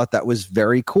I thought that was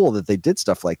very cool that they did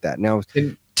stuff like that. Now,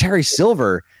 Terry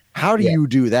Silver, how do you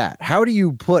do that? How do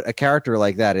you put a character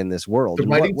like that in this world? The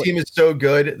writing team is so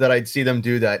good that I'd see them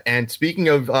do that. And speaking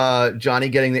of Johnny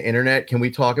getting the internet, can we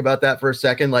talk about that for a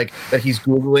second? Like, that he's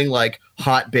Googling like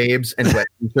hot babes and wet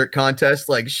t-shirt contests,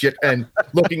 like shit, and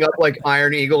looking up like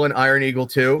Iron Eagle and Iron Eagle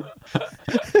 2.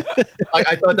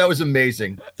 I thought that was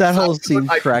amazing. That whole scene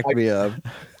cracked me up.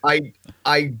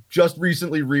 I just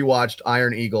recently rewatched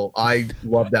Iron Eagle. I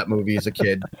loved that movie as a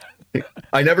kid.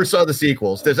 I never saw the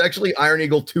sequels. There's actually Iron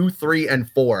Eagle 2, 3, and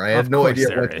 4. I have no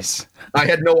idea. I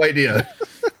had no idea.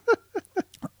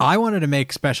 I wanted to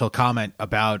make special comment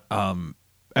about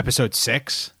episode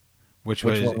 6, which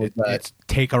was it's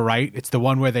Take a Right. It's the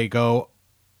one where they go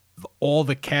all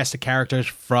the cast of characters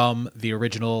from the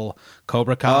original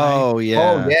Cobra Kai. Oh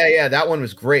yeah, that one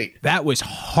was great. That was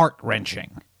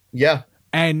heart-wrenching. Yeah.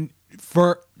 And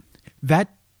for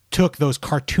that took those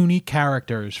cartoony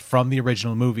characters from the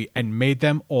original movie and made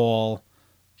them all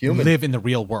human, live in the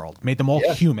real world, made them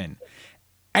all human.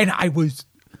 And I was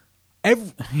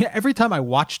every time I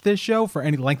watched this show for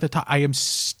any length of time, I am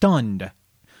stunned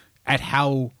at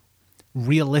how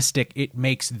realistic it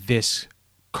makes this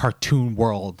cartoon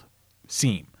world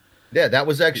seem. Yeah, that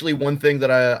was actually one thing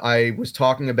that I was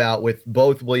talking about with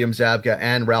both William Zabka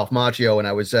and Ralph Macchio, and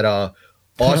I was at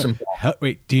Awesome.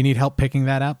 Wait, do you need help picking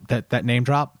that up? That name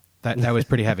drop? That was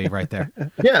pretty heavy right there.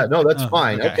 Yeah, no, that's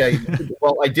fine. Okay.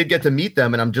 Well, I did get to meet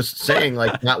them, and I'm just saying,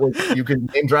 like, that was, you can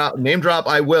name drop.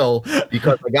 I will,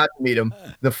 because I got to meet them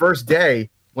the first day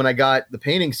when I got the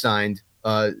painting signed.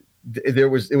 It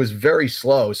was very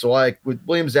slow. So with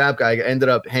William Zabka, I ended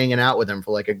up hanging out with him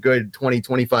for like a good 20,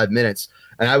 25 minutes.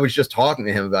 And I was just talking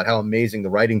to him about how amazing the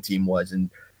writing team was. And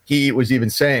he was even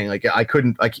saying, like,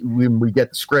 when we get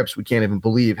the scripts, we can't even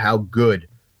believe how good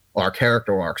our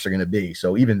character arcs are going to be.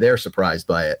 So even they're surprised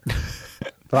by it.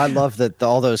 But I love that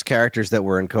all those characters that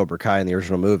were in Cobra Kai in the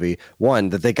original movie, one,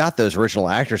 that they got those original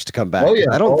actors to come back. Oh, yeah.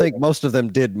 I don't think most of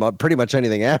them did pretty much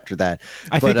anything after that.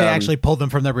 I think they actually pulled them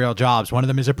from their real jobs. One of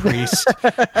them is a priest.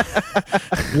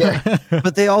 Yeah,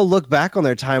 but they all look back on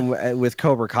their time with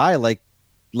Cobra Kai like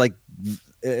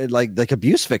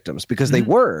abuse victims, because they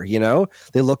were,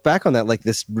 they look back on that like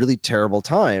this really terrible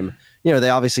time.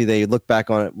 They look back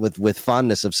on it with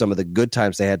fondness of some of the good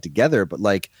times they had together, but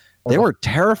like they were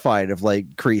terrified of like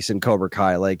Kreese and Cobra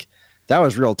Kai. Like that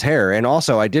was real terror. And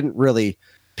also I didn't really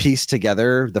piece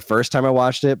together the first time I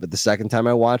watched it, but the second time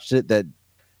I watched it, that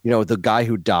the guy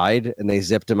who died and they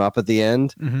zipped him up at the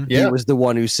end, he was the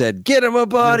one who said, "Get him a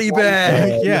body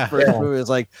bag." Yeah. The first movie was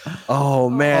like,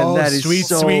 oh man, that is sweet,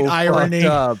 so sweet irony.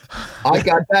 up. I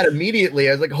got that immediately.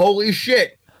 I was like, holy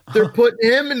shit, they're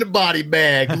putting him in the body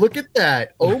bag. Look at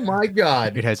that. Oh my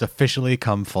God. It has officially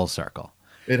come full circle.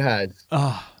 It has.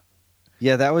 Oh,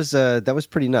 Yeah, that was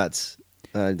pretty nuts.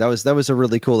 That was a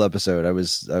really cool episode. I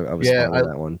was following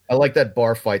that one. I like that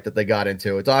bar fight that they got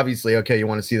into. It's obviously okay. You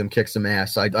want to see them kick some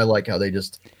ass. I like how they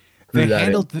just they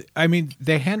handled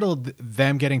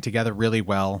them getting together really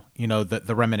well.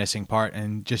 The reminiscing part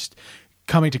and just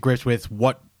coming to grips with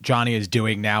what Johnny is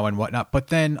doing now and whatnot. But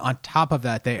then on top of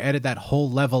that, they added that whole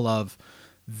level of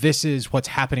this is what's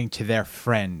happening to their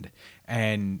friend.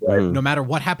 And no matter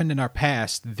what happened in our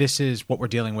past, this is what we're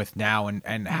dealing with now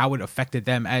and how it affected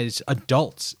them as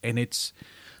adults. And it's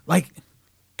like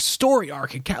story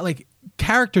arc and like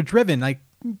character driven, like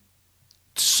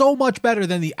so much better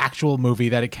than the actual movie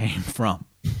that it came from.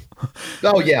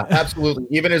 Oh yeah, absolutely.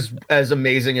 Even as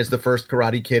amazing as the first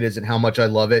Karate Kid is and how much I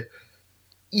love it.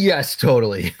 Yes,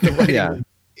 totally. The writing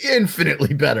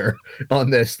infinitely better on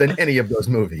this than any of those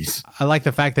movies. I like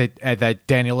the fact that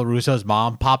Daniel LaRusso's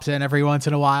mom pops in every once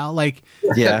in a while. Like,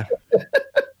 yeah,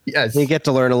 yes, you get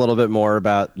to learn a little bit more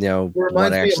about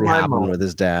what actually happened with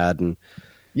his dad, and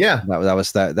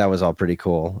that was all pretty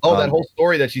cool. Oh, that whole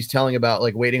story that she's telling about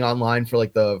like waiting online for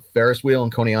like the Ferris wheel in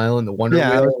Coney Island, the Wonder Wheel.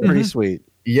 That was pretty sweet.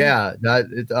 Yeah,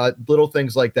 little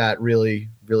things like that really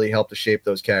help to shape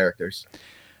those characters.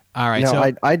 All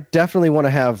right, I definitely want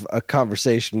to have a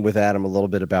conversation with Adam a little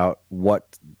bit about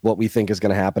what we think is going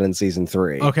to happen in season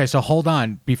 3. Okay, so hold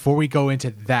on. Before we go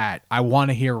into that, I want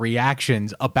to hear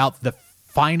reactions about the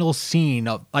final scene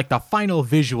of like the final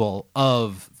visual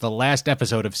of the last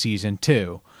episode of season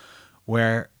 2,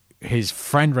 where his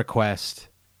friend request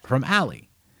from Allie.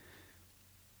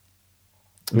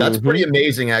 That's pretty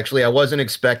amazing, actually. I wasn't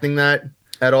expecting that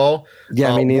at all.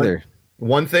 Yeah, me neither.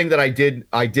 One thing that I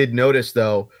did notice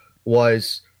though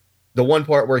was the one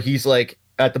part where he's like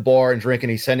at the bar and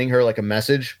drinking. He's sending her like a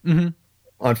message on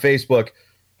Facebook.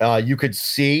 You could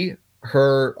see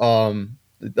her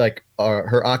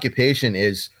her occupation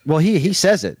is. Well, he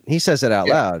says it. He says it out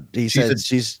loud. He says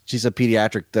she's a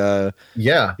pediatric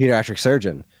pediatric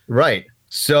surgeon. Right.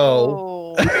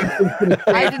 So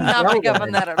I did not pick up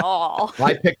on that at all.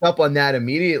 I picked up on that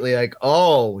immediately. Like,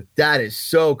 oh, that is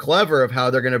so clever of how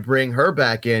they're going to bring her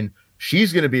back in.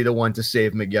 She's going to be the one to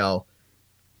save Miguel.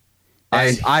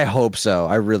 I hope so.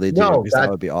 I really do. That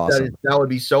would be awesome. That would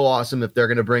be so awesome if they're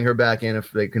going to bring her back in.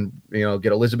 If they can,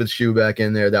 get Elizabeth Shue back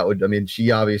in there, that would. I mean, she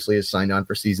obviously is signed on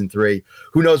for season 3.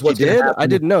 Who knows what's going to happen? I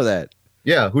didn't know that.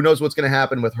 Yeah, who knows what's going to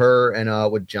happen with her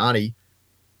and with Johnny?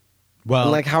 Well,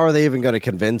 And, like, how are they even going to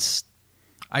convince?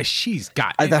 she's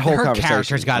got That whole her conversation,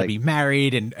 character's got to like- be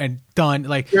married and done.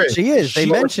 Like Sure. She is. They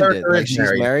She- mentioned it. character Like, is she's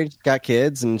married. married, got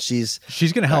kids, and she's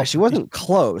she's gonna help. She wasn't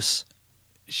close.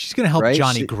 She's gonna help right?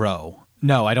 Johnny She- grow.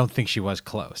 No, I don't think she was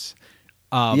close.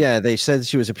 Yeah, they said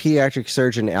she was a pediatric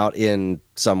surgeon out in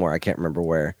somewhere. I can't remember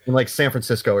where. In like San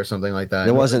Francisco or something like that.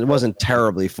 It wasn't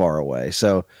terribly far away.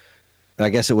 So I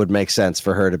guess it would make sense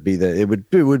for her to be it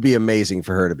would be amazing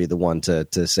for her to be the one to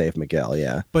save Miguel.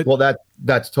 Yeah. But Well,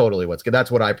 that's totally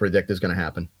that's what I predict is going to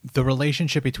happen. the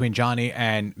relationship between Johnny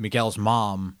and Miguel's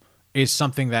mom is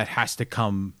something that has to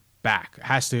come back.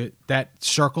 That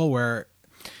circle where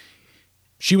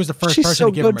she was the first She's person so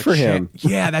to give him good a for chance.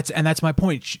 him. Yeah, that's my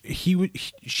point. She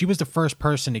was the first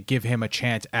person to give him a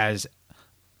chance as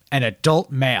an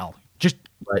adult male, just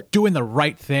Right. doing the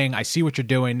right thing. I see what you're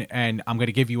doing, and I'm going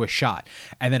to give you a shot.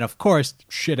 And then, of course,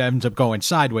 shit ends up going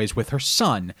sideways with her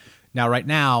son. Now, right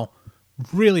now,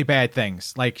 really bad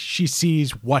things. Like, she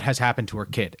sees what has happened to her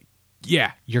kid.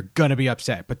 Yeah, you're going to be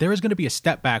upset. But there is going to be a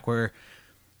step back where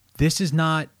this is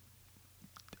not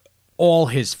all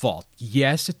his fault.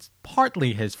 Yes, it's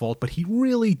partly his fault, but he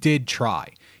really did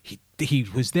try. He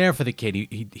was there for the kid.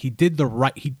 He did the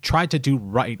right. He tried to do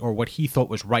right, or what he thought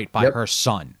was right by Yep. her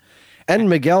son. And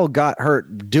Miguel got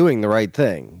hurt doing the right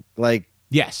thing. Like,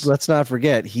 Yes. let's not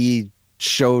forget, he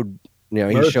showed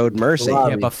mercy.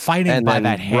 Yeah, but fighting And by then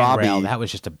that handrail, Robbie- that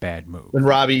was just a bad move. When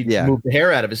Robbie Yeah. moved the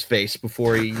hair out of his face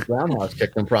before he roundhouse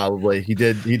kicked him, probably he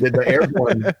did the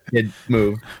airborne kid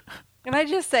move. Can I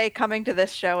just say, coming to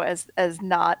this show as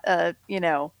not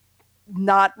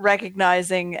not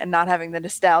recognizing and not having the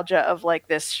nostalgia of like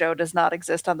this show does not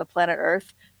exist on the planet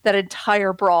Earth, that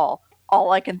entire brawl,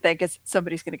 all I can think is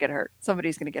somebody's going to get hurt.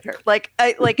 Somebody's going to get hurt.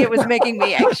 It was making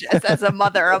me anxious as a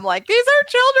mother. I'm like, these are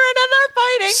children and they're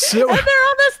fighting So- and they're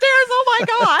on the stairs. Oh my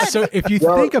God. So if you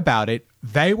think about it,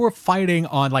 they were fighting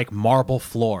on like marble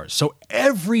floors. So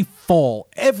every fall,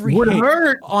 every Would hit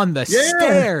hurt. on the Yeah.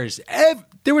 stairs,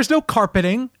 there was no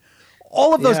carpeting.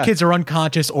 All of those Yeah. kids are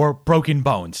unconscious or broken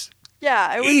bones.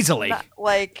 Yeah, it was Easily.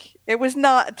 it was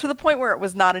not to the point where it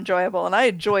was not enjoyable. And I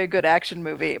enjoy a good action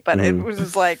movie, but it was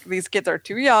just like these kids are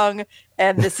too young,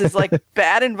 and this is like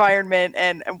bad environment.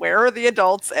 And where are the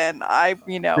adults? And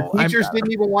Teachers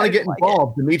didn't even want to get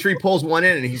involved. Dimitri pulls one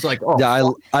in, and he's like, "Oh,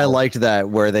 Yeah, I liked that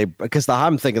where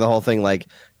I'm thinking the whole thing like,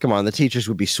 come on, the teachers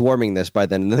would be swarming this by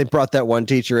then. And then they brought that one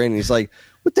teacher in, and he's like,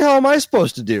 what the hell am I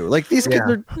supposed to do? Like, these kids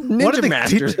Yeah. are ninja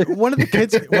masters. One of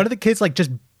the kids like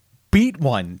just beat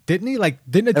one, didn't he? Like,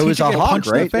 didn't a It teacher was a get Hawk, punched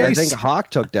in right? the I face? think Hawk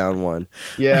took down one.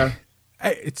 yeah."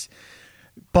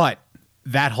 But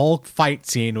that whole fight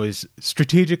scene was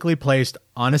strategically placed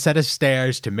on a set of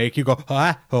stairs to make you go,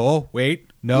 oh, wait,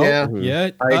 no,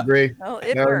 Yeah. I agree. Well,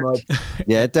 it Very worked. much.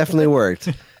 Yeah, it definitely worked.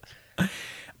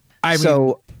 I mean,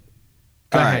 So,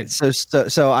 go all ahead. right.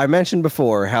 So I mentioned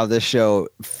before how this show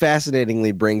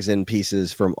fascinatingly brings in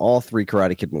pieces from all three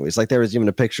Karate Kid movies. Like, there was even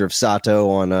a picture of Sato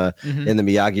on in the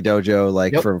Miyagi Dojo,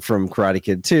 like Yep. from Karate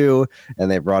Kid 2,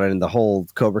 and they brought in the whole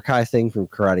Cobra Kai thing from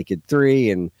Karate Kid 3,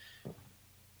 and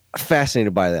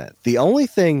fascinated by that. The only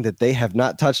thing that they have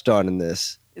not touched on in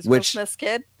this, Is Will which Smith's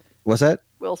kid? was that?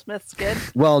 Will Smith's kid?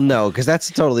 Well, no, because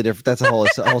that's totally different. That's a whole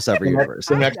separate universe.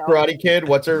 The next Karate Kid.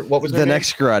 What was The her name?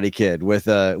 next Karate Kid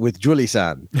with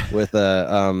Julie-san with They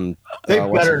what's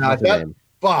better her- not. what's her That, name?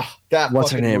 what's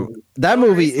What's her name? That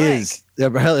movie is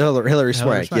Hillary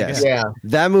Swank. Swank, Yes, Yeah.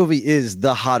 that movie is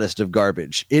the hottest of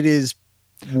garbage. It is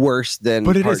worse than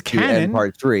But it part is 2 canon. and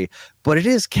part 3. But it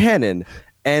is canon,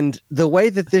 and the way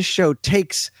that this show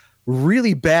takes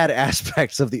really bad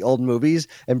aspects of the old movies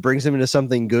and brings them into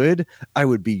something good, I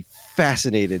would be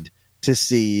fascinated to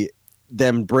see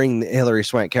them bring the Hillary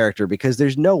Swank character, because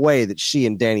there's no way that she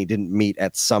and Danny didn't meet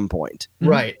at some point.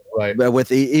 Right. But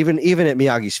with even at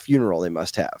Miyagi's funeral, they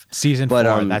must have. Season But,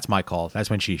 4, that's my call.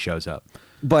 That's when she shows up.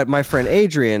 But my friend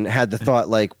Adrian had the thought,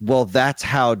 like, well, that's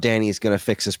how Danny's going to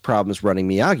fix his problems running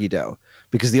Miyagi-Do,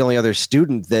 because the only other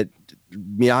student that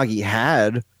Miyagi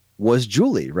had was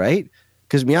Julie, right?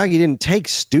 Because Miyagi didn't take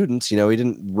students, he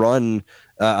didn't run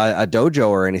a dojo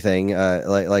or anything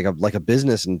like a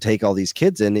business and take all these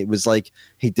kids in. It was like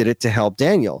he did it to help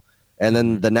Daniel, and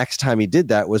then the next time he did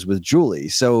that was with Julie.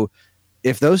 So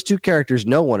if those two characters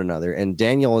know one another, and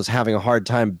Daniel is having a hard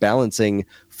time balancing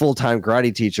full-time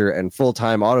karate teacher and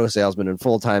full-time auto salesman and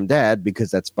full-time dad, because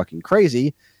that's fucking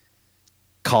crazy,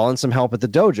 call in some help at the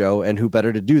dojo, and who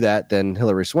better to do that than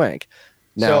Hillary Swank?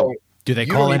 Now, So Do they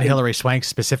You call don't in even- Hillary Swank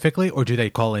specifically, or do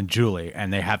they call in Julie?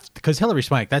 And they have, because Hillary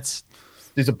Swank,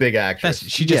 she's a big actress.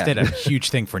 she just Yeah. did a huge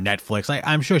thing for Netflix.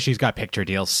 I'm sure she's got picture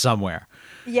deals somewhere.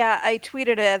 Yeah, I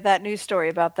tweeted that news story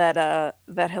about that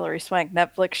Hillary Swank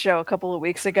Netflix show a couple of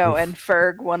weeks ago, and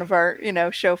Ferg, one of our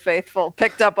show faithful,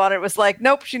 picked up on it. Was like,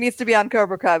 nope, she needs to be on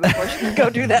Cobra Kai before she can go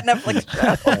do that Netflix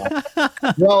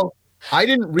show. Well, I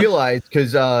didn't realize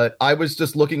because I was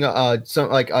just looking at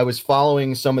I was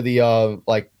following some of the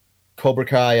like Cobra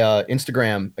Kai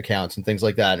Instagram accounts and things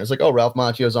like that. And it was like, oh, Ralph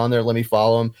Macchio's on there. Let me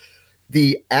follow him.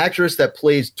 The actress that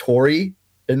plays Tori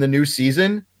in the new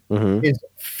season is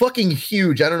fucking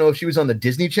huge. I don't know if she was on the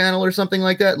Disney Channel or something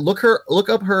like that. Look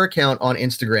up her account on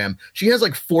Instagram. She has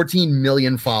like 14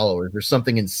 million followers or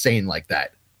something insane like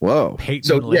that. Whoa. Peyton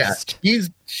So List. yeah,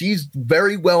 she's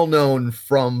very well known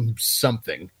from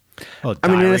something. Oh, I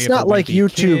mean, and Diary it's of a not like Wimpy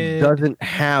YouTube Kid. doesn't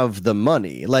have the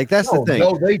money. Like, that's the thing.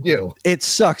 No, they do. It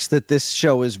sucks that this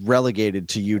show is relegated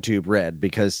to YouTube Red,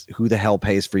 because who the hell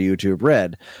pays for YouTube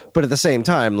Red? But at the same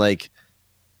time, like,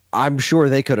 I'm sure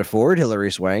they could afford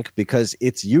Hillary Swank because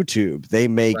it's YouTube. They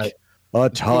make Right. a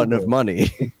ton of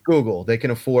money. Google. They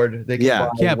can afford. They can Yeah. buy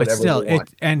Yeah, but whatever still, they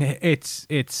want.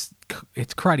 it's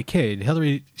Karate Kid.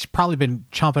 Hillary's probably been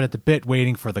chomping at the bit,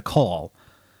 waiting for the call.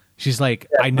 She's like,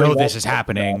 I know this is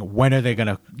happening. When are they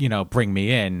gonna, bring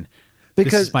me in? This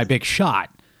Because- is my big shot.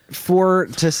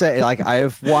 To say, like, I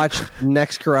have watched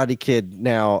Next Karate Kid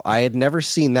now. I had never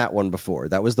seen that one before.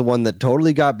 That was the one that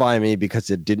totally got by me because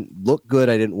it didn't look good.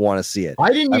 I didn't want to see it.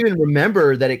 I didn't even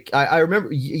remember that it. I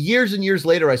remember years and years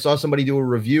later, I saw somebody do a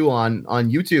review on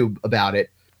YouTube about it,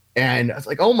 and I was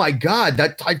like, "Oh my god,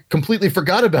 I completely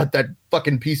forgot about that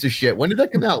fucking piece of shit." When did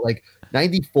that come out? Like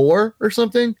 94 or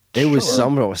something? It was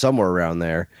somewhere around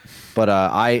there. But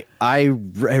I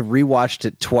rewatched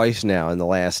it twice now in the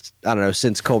last, I don't know,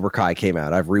 since Cobra Kai came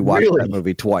out. I've rewatched Really? that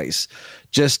movie twice.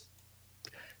 Just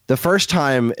the first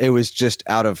time, it was just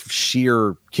out of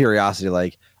sheer curiosity,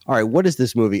 like, all right, what is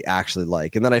this movie actually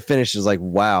like? And then I finished, it was like,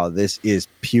 wow, this is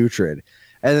putrid.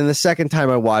 And then the second time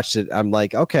I watched it, I'm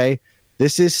like, okay,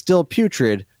 this is still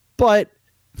putrid, but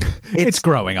It's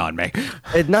growing on me.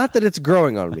 not that it's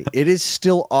growing on me. It is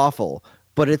still awful,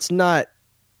 but it's not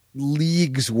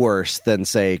leagues worse than,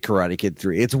 say, Karate Kid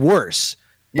 3. It's worse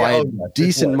by a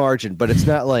decent margin, but it's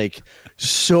not like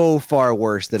so far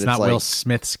worse that It's it's not like, Will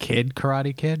Smith's kid,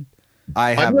 Karate Kid.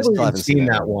 I I've haven't, never still even haven't seen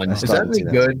that one. I Is still that haven't any seen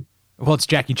that. good? Well, it's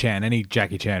Jackie Chan. Any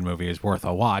Jackie Chan movie is worth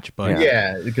a watch, but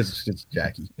Yeah, because it's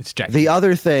Jackie. it's Jackie. The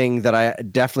other thing that I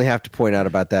definitely have to point out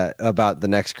about the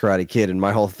next Karate Kid, and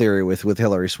my whole theory with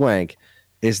Hillary Swank,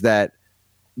 is that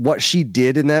what she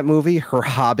did in that movie, her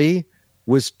hobby,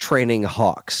 was training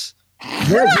hawks.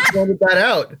 Yeah, you pointed that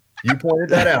out. You pointed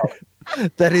that out.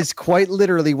 That is quite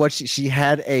literally what she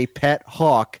had, a pet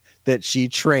hawk that she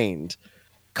trained.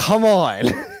 Come on.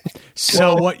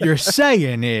 So what you're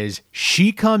saying is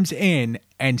she comes in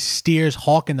and steers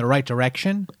Hawk in the right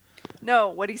direction? No,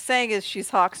 what he's saying is she's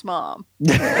Hawk's mom.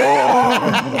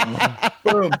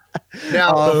 Boom.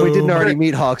 Now, If we didn't already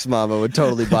meet Hawk's mom, I would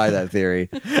totally buy that theory.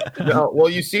 well,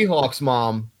 you see Hawk's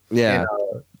mom Yeah.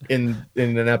 in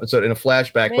an episode, in a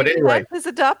flashback. Maybe But anyway, that's his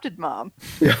adopted mom.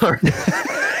 correct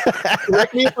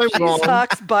me if I'm She's wrong.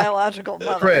 Hawk's biological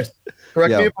mother. Chris,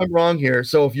 correct Yeah. me if I'm wrong here.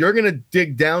 So if you're gonna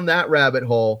dig down that rabbit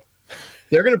hole,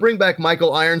 they're gonna bring back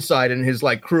Michael Ironside and his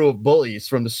like crew of bullies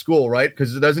from the school, right?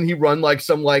 Because doesn't he run like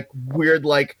some like weird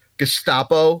like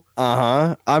Gestapo?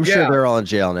 Uh-huh. I'm sure Yeah. they're all in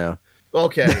jail now.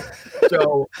 Okay,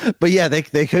 so But yeah, they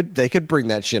could bring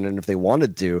that shit in if they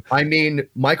wanted to. I mean,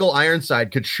 Michael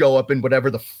Ironside could show up in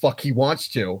whatever the fuck he wants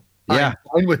to. Yeah.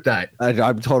 I'm fine with that.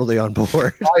 I'm totally on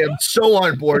board. I am so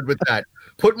on board with that.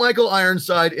 Put Michael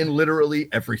Ironside in literally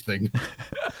everything.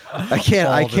 I can't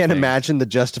All the can't things. imagine the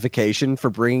justification for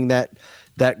bringing that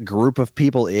group of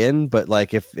people in, but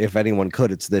like if anyone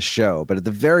could, it's this show. But at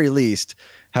the very least,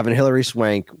 having Hillary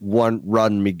Swank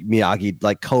co-run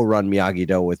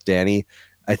Miyagi-Do with Danny,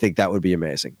 I think that would be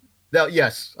amazing. Now,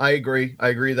 yes, I agree. I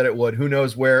agree that it would. Who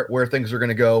knows where things are going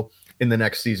to go in the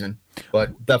next season?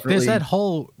 But definitely, There's that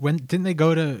whole didn't they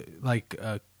go to like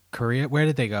Korea? Where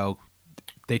did they go?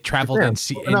 They traveled Japan,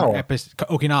 in Okinawa.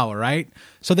 Okinawa, right?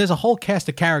 So there's a whole cast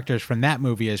of characters from that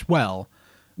movie as well.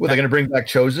 Were they going to bring back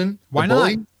Chosen? Why the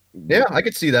bully? not? Yeah, I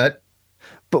could see that.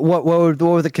 But what would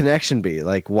the connection be?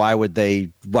 Like, why would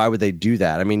they do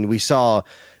that? I mean, we saw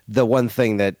the one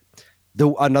thing that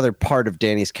another part of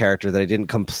Danny's character that I didn't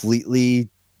completely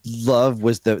love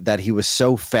was that he was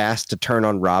so fast to turn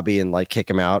on Robbie and like kick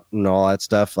him out and all that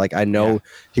stuff. Like, I know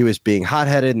he was being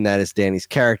hot-headed and that is Danny's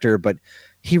character, but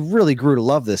he really grew to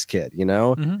love this kid, you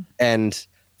know? Mhm. And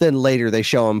then later they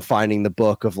show him finding the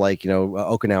book of like,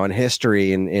 Okinawan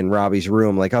history in Robbie's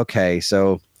room. Like, okay,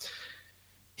 so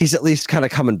he's at least kind of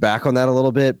coming back on that a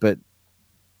little bit, but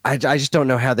I just don't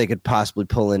know how they could possibly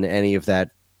pull in any of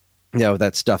that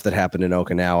that stuff that happened in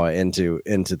Okinawa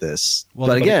into this. Well,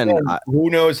 but again, who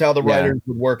knows how the Yeah. writers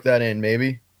would work that in?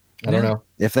 Maybe I don't know.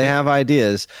 if they have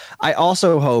ideas, I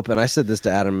also hope, and I said this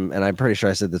to Adam, and I'm pretty sure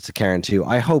I said this to Karen too.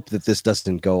 I hope that this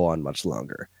doesn't go on much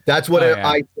longer. That's what Oh, yeah.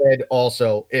 I said.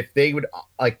 Also, if they would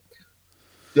like,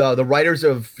 the writers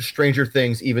of Stranger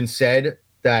Things even said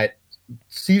that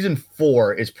season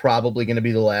 4 is probably going to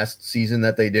be the last season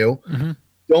that they do. Mhm.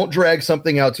 Don't drag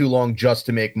something out too long just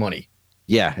to make money.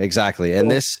 Yeah, exactly. And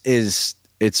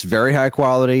it's very high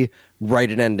quality.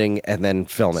 Write an ending and then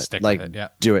film it. Stick Like, with it, yeah.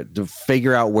 do it. To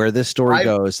figure out where this story I-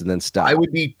 goes and then stop. I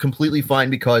would be completely fine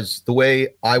because the way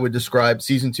I would describe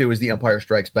season 2 is the Empire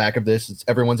Strikes Back of this. It's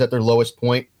everyone's at their lowest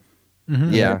point.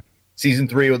 Mhm. Yeah. Season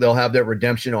 3, they'll have their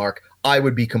redemption arc. I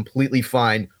would be completely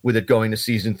fine with it going to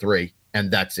season 3,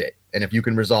 and that's it. And if you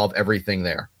can resolve everything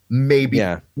there, maybe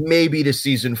to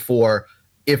season 4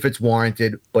 if it's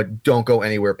warranted, but don't go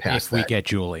anywhere past If we that. get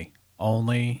Julie.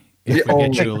 Only if Yeah, we only.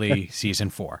 get Julie season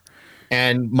 4.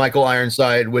 And Michael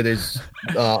Ironside with his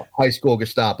high school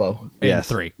Gestapo. In Yes.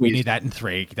 3. We need that in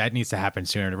 3. That needs to happen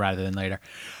sooner rather than later.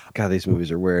 God, these movies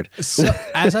are weird. So,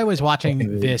 as I was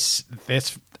watching this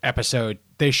episode,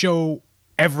 they show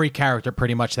every character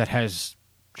pretty much that has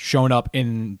shown up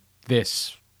in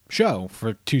this show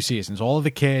for 2 seasons. All of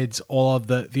the kids, all of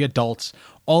the adults,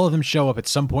 all of them show up at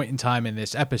some point in time in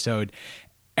this episode.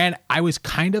 And I was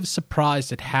kind of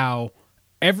surprised at how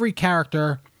every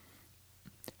character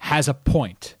has a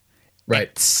point, Right.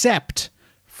 except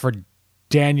for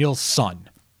Daniel's son.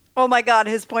 Oh my God,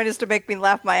 his point is to make me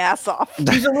laugh my ass off.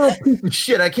 He's a little piece of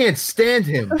shit. I can't stand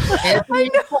him.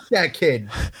 Anthony, fuck that kid.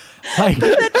 Like,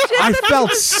 I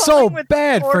felt so With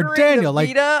bad for ordering Daniel. the Like,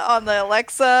 Vita on the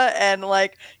Alexa, and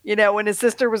like, you know, when his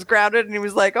sister was grounded and he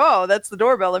was like, "Oh, that's the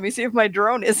doorbell. Let me see if my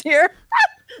drone is here."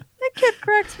 That kid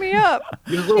cracks me up.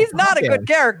 He's not a good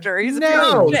character. He's a piece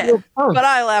No, of he's a shit. little punk. But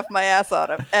I laugh my ass on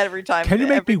him every time. can you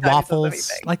make every me time he says waffles?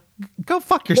 anything. Like, go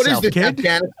fuck What yourself, is this, kid.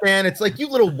 Afghanistan? It's like, you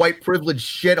little white privileged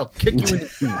shit. I'll kick you in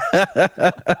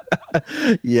the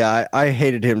teeth. Yeah, I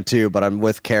hated him too, but I'm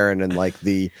with Karen and like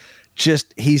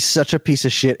he's such a piece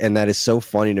of shit, and that is so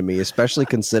funny to me, especially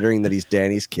considering that he's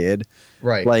Danny's kid.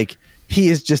 Right. Like, he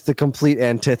is just the complete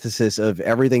antithesis of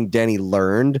everything Danny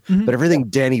learned, but everything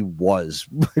Danny was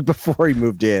before he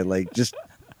moved in. Like, just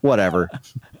whatever.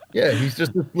 Yeah, he's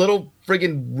just this little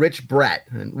friggin' rich brat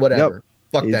and whatever.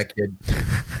 Fuck He's- that kid.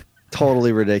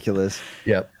 Totally ridiculous.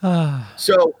 Yep.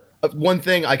 So one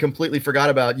thing I completely forgot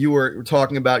about, you were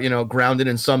talking about, grounded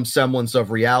in some semblance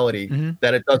of reality,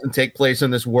 that it doesn't take place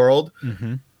in this world.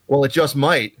 Well, it just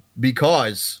might,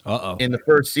 because Uh-oh. in the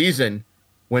first season,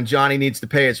 when Johnny needs to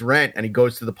pay his rent and he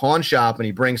goes to the pawn shop and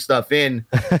he brings stuff in,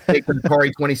 takes the Atari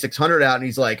 2600 out, and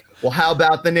he's like, well, how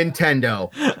about the Nintendo?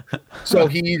 So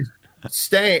he's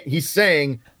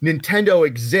saying Nintendo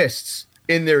exists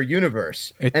in their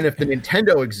universe. And if the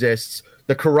Nintendo exists,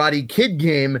 the Karate Kid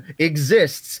game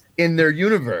exists in their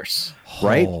universe.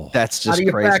 Right? Oh. That's How just do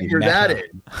you crazy. factor that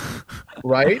in?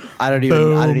 Right? I don't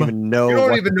even know. You don't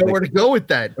what even to know think. where to go with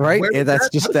that. Right? Where Yeah, does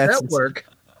that's how does that work?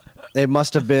 It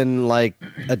must have been like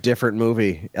a different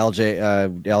movie.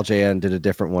 LJN did a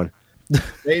different one.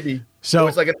 Maybe. So-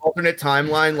 it's like an alternate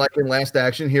timeline, like in Last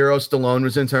Action Hero, Stallone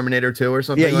was in Terminator 2 or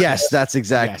something. Yeah, like yes, that's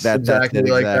exact. Yes. That's Exactly it,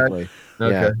 like that. exactly.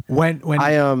 that? Yeah.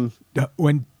 Okay.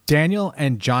 When Daniel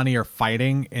and Johnny are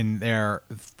fighting in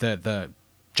the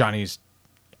Johnny's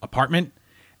apartment,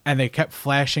 and they kept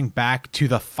flashing back to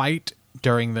the fight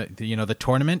during the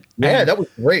tournament. Yeah, and that was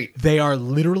great. they are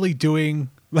literally doing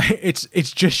like it's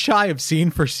just shy of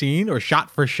scene for scene or shot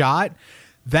for shot.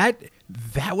 That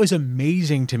was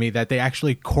amazing to me that they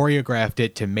actually choreographed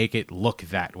it to make it look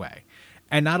that way.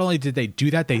 And not only did they do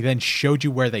that, they then showed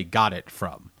you where they got it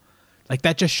from. Like,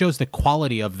 that just shows the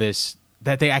quality of this,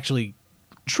 that they actually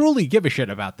truly give a shit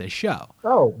about this show.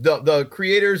 Oh, the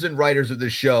creators and writers of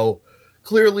this show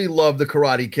clearly love the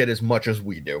Karate Kid as much as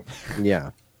we do.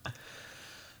 Yeah.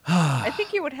 I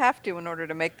think you would have to in order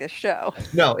to make this show.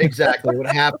 No, exactly. It would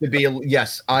have to be.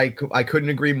 Yes, I couldn't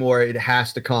agree more. It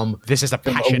has to come This is a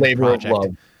from a passion labor project. of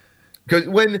love. Because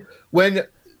when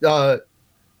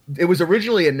it was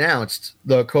originally announced,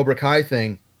 the Cobra Kai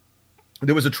thing,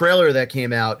 there was a trailer that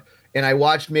came out, and I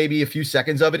watched maybe a few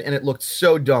seconds of it, and it looked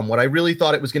so dumb. What I really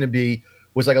thought it was going to be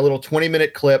was like a little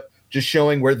 20-minute clip just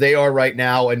showing where they are right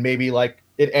now, and maybe like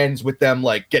it ends with them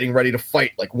like getting ready to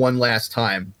fight like one last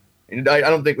time. And I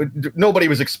don't think nobody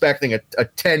was expecting a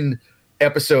 10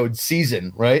 episode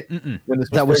season, right? When this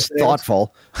That was first announced,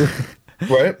 thoughtful.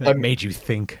 right? That made you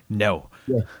think, no.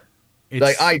 Yeah. It's,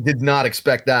 Like I did not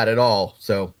expect that at all.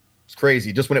 So It's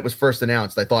crazy. Just when it was first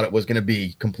announced, I thought it was going to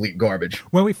be complete garbage.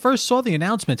 When we first saw the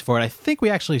announcements for it, I think we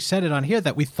actually said it on here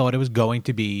that we thought it was going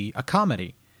to be a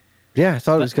comedy. Yeah, I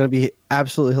thought it was going to be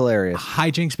absolutely hilarious.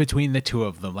 Hijinks between the two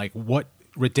of them. Like, what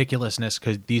ridiculousness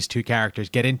could these two characters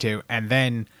get into? And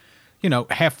then,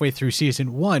 halfway through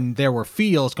season 1, there were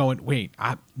feels going, wait,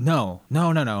 no.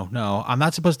 I'm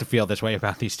not supposed to feel this way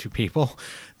about these two people.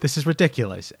 This is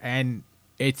ridiculous. And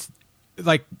it's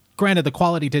like, granted, the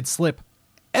quality did slip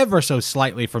ever so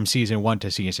slightly from season 1 to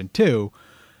season 2,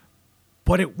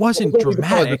 but it wasn't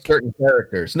dramatic. Certain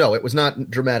characters. No, it was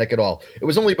not dramatic at all. It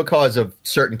was only because of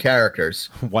certain characters.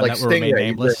 One like that will remain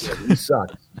nameless. He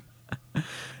sucked.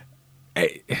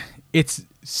 It's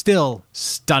still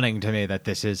stunning to me that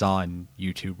this is on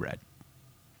YouTube Red.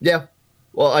 Yeah.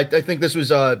 Well, I think this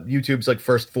was YouTube's like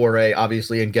first foray,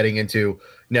 obviously, in getting into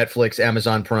Netflix,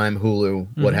 Amazon Prime, Hulu,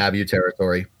 what have you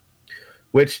territory.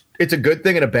 Which it's a good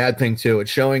thing and a bad thing too.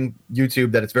 It's showing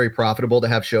YouTube that it's very profitable to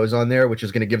have shows on there, which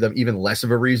is going to give them even less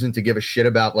of a reason to give a shit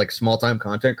about like small time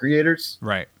content creators.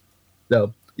 Right.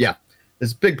 So yeah,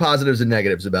 there's big positives and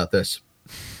negatives about this.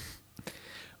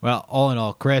 Well, all in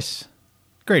all, Chris,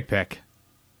 great pick.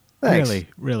 Thanks. Really,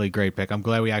 really great pick. I'm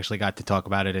glad we actually got to talk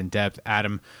about it in depth.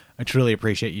 Adam, I truly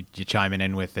appreciate you chiming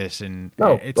in with this. And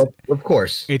of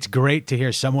course, it's great to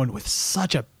hear someone with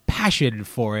such a passion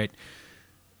for it.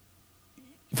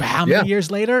 For how many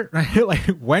years later? Like,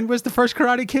 when was the first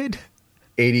Karate Kid?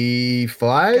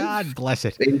 85? God bless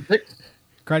it. 86?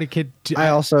 Karate Kid. I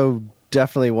also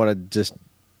definitely want to just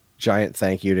giant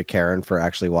thank you to Karen for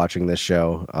actually watching this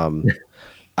show.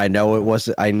 I know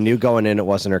I knew going in it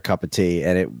wasn't her cup of tea,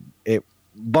 and it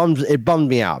bummed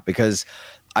me out because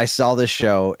I saw this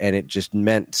show and it just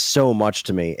meant so much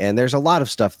to me. And there's a lot of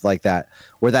stuff like that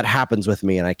where that happens with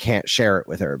me and I can't share it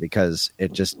with her because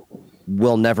it just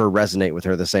will never resonate with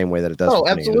her the same way that it does. Oh,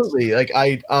 with absolutely. Me. Like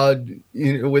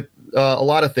with a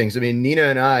lot of things. I mean, Nina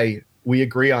and I, we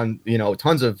agree on,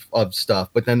 tons of stuff,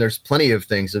 but then there's plenty of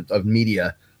things of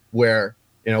media where,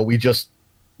 we just,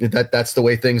 that's the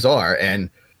way things are. And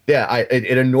yeah,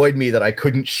 it annoyed me that I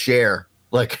couldn't share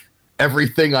like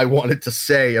everything I wanted to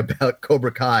say about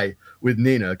Cobra Kai with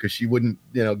Nina because she wouldn't,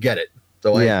 get it.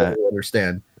 So I totally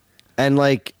understand. And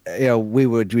like,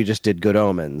 we just did Good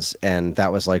Omens, and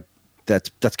that was like,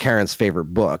 that's Karen's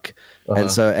favorite book. And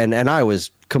so, and I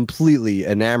was completely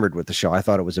enamored with the show. I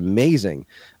thought it was amazing.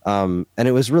 And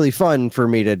it was really fun for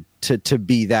me to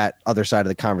be that other side of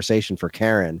the conversation for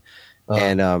Karen.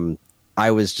 And,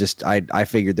 I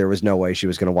figured there was no way she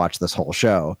was going to watch this whole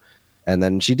show. And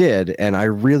then she did, and I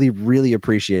really, really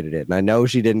appreciated it. And I know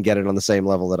she didn't get it on the same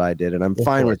level that I did, and I'm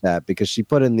fine with that because she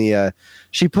put in the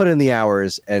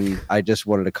hours. And I just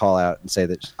wanted to call out and say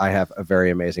that I have a very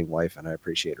amazing wife, and I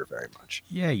appreciate her very much.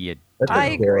 Yeah, I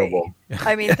agree.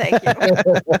 I mean, thank you.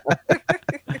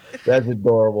 That's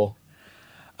adorable.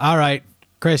 All right,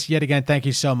 Chris, yet again, thank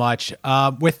you so much.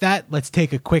 With that, let's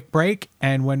take a quick break,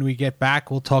 and when we get back,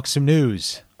 we'll talk some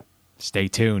news. Stay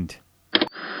tuned.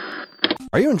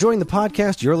 Are you enjoying the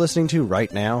podcast you're listening to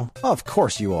right now? Of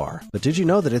course you are. But did you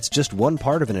know that it's just one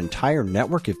part of an entire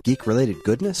network of geek-related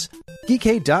goodness?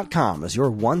 Geekade.com is your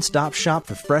one-stop shop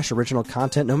for fresh original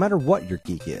content no matter what your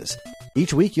geek is.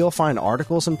 Each week you'll find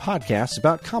articles and podcasts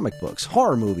about comic books,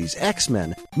 horror movies,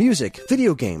 X-Men, music,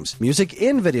 video games, music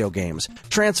in video games,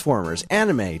 Transformers,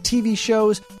 anime, TV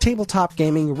shows, tabletop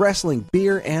gaming, wrestling,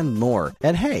 beer, and more.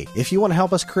 And hey, if you want to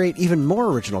help us create even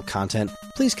more original content,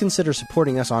 please consider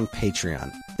supporting us on Patreon.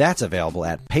 That's available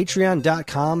at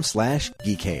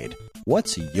patreon.com/geekade.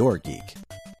 What's your geek?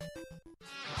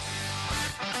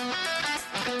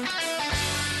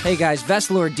 Hey guys,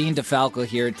 Vestlord Dean DeFalco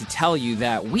here to tell you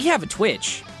that we have a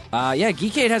Twitch.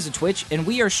 Geekade has a Twitch, and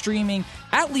we are streaming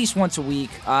at least once a week.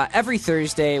 Every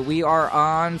Thursday, we are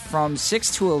on from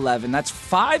 6 to 11. That's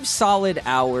 5 solid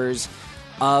hours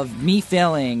of me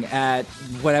failing at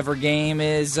whatever game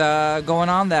is going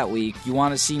on that week. You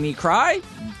want to see me cry?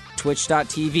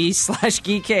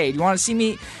 Twitch.tv/Geekade. You want to see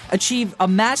me achieve a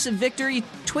massive victory?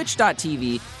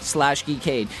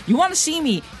 Twitch.tv/Geekade. You want to see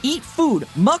me eat food,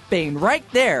 mukbang right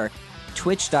there?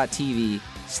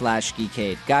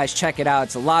 Twitch.tv/Geekade. Guys, check it out.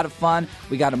 It's a lot of fun.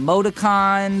 We got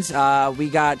emoticons. We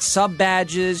got sub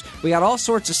badges. We got all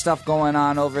sorts of stuff going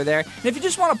on over there. And if you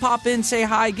just want to pop in, say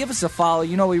hi, give us a follow.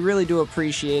 We really do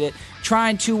appreciate it.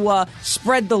 Trying to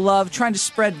spread the love, trying to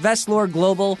spread Vestlord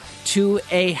Global to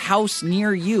a house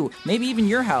near you, maybe even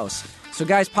your house. So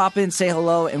guys, pop in, say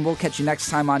hello, and we'll catch you next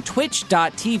time on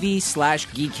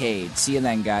twitch.tv/Geekade. See you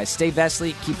then, guys. Stay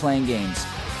Vestly, keep playing games.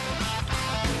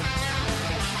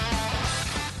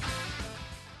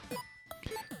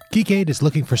 Geekade is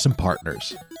looking for some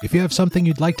partners. If you have something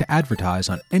you'd like to advertise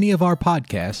on any of our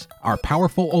podcasts, our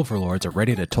powerful overlords are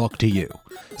ready to talk to you.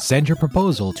 Send your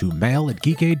proposal to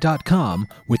mail@geekade.com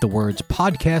with the words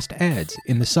podcast ads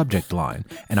in the subject line,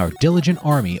 and our diligent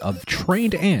army of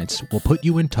trained ants will put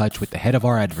you in touch with the head of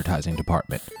our advertising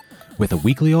department. With a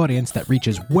weekly audience that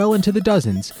reaches well into the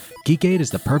dozens, Geekade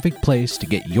is the perfect place to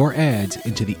get your ads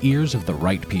into the ears of the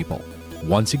right people.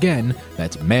 Once again,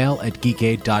 that's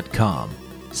mail@geekade.com.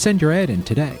 Send your ad in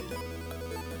today.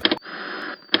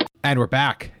 And we're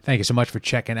back. Thank you so much for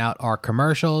checking out our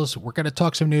commercials. We're going to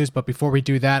talk some news, but before we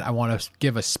do that, I want to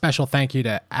give a special thank you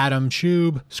to Adam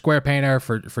Schub, Square Painter,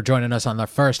 for joining us on the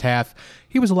first half.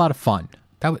 He was a lot of fun.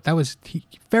 That was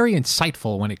very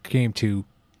insightful when it came to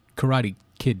Karate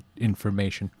Kid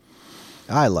information.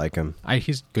 I like him.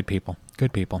 He's good people.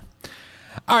 Good people.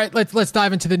 All right, let's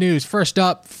dive into the news. First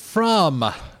up from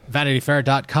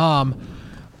VanityFair.com.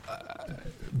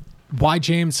 Why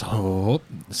James? Holzhauer.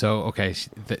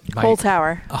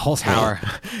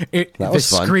 The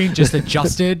screen just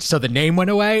adjusted, so the name went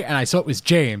away, and I saw it was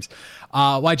James.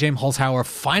 Why James Holzhauer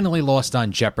finally lost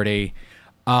on Jeopardy.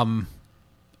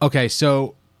 Okay,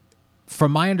 so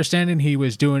from my understanding, he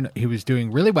was doing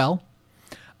really well.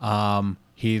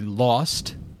 He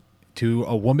lost to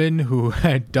a woman who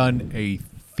had done a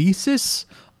thesis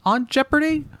on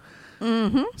Jeopardy.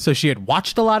 Mm-hmm. So she had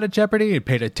watched a lot of Jeopardy and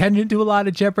paid attention to a lot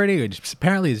of Jeopardy, which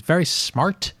apparently is very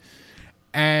smart.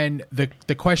 And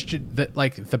the question that,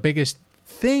 like, the biggest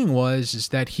thing is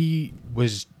that he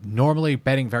was normally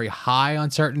betting very high on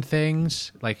certain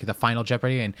things, like the final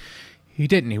Jeopardy, and he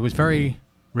didn't. He was very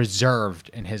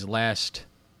reserved in his last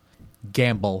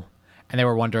gamble, and they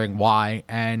were wondering why.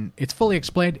 And it's fully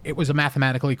explained. It was a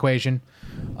mathematical equation.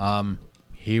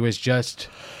 He was just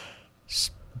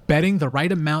betting the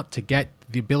right amount to get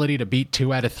the ability to beat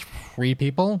 2 out of 3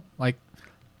 people. Like,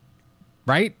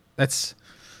 right?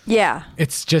 Yeah.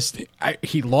 It's just,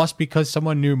 he lost because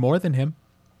someone knew more than him.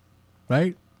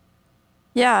 Right?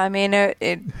 Yeah, I mean, if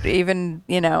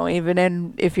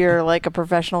you're like a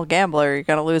professional gambler, you're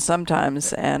going to lose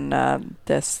sometimes. And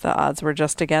the odds were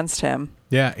just against him.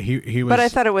 Yeah, he was. But I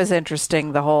thought it was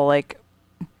interesting, the whole, like,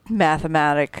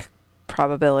 mathematic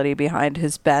probability behind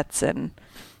his bets. And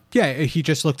yeah, he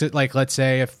just looked at, like, let's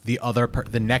say if the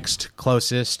next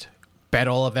closest bet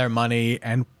all of their money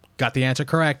and got the answer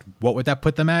correct, what would that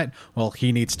put them at? Well,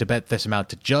 he needs to bet this amount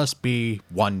to just be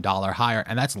 $1 higher,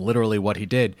 and that's literally what he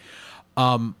did.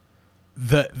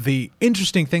 The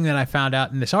interesting thing that I found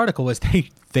out in this article was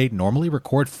they normally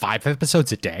record 5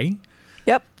 episodes a day.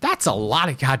 Yep. That's a lot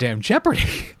of goddamn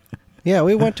Jeopardy. Yeah,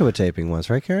 we went to a taping once,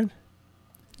 right, Karen?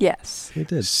 Yes. We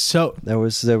did. So they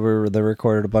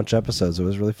recorded a bunch of episodes. It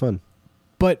was really fun.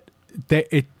 But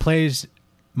it plays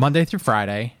Monday through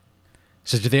Friday.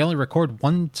 So do they only record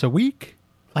once a week?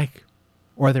 Like,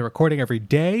 or are they recording every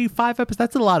day? 5 episodes?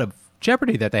 That's a lot of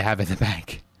Jeopardy that they have in the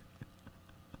bank.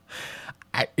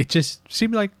 It just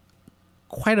seemed like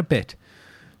quite a bit.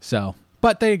 So,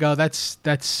 but there you go. That's.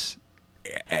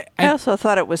 I also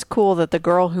thought it was cool that the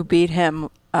girl who beat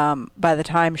him, by the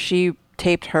time she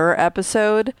taped her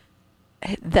episode,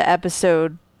 the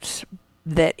episode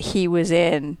that he was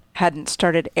in hadn't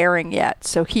started airing yet.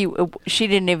 So she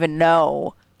didn't even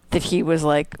know that he was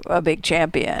like a big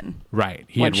champion. Right.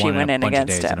 He when had she won went a in bunch of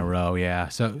against days him in a row. Yeah.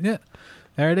 So yeah,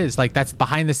 there it is. Like, that's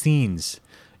behind the scenes,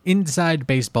 inside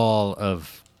baseball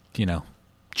of,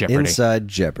 Jeopardy. Inside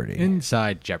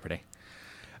Jeopardy.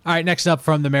 All right, next up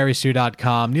from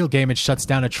themarysue.com, Neil Gaiman shuts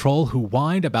down a troll who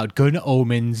whined about Good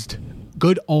Omens'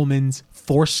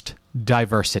 forced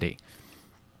diversity.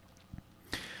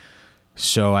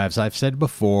 So, as I've said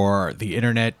before, the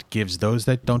internet gives those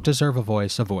that don't deserve a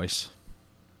voice.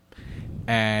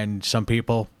 And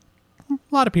a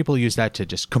lot of people use that to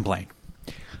just complain.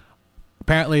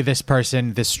 Apparently this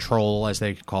troll, as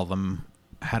they call them,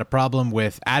 had a problem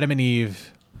with Adam and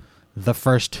Eve, the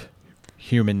first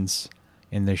humans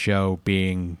in the show,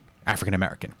 being African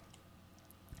American.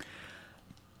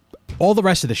 All the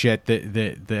rest of the shit,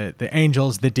 the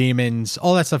angels, the demons,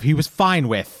 all that stuff, he was fine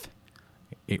with.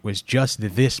 It was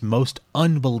just this most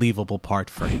unbelievable part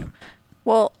for him.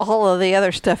 Well, all of the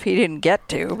other stuff he didn't get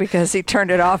to because he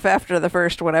turned it off after the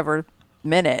first whatever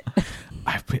minute.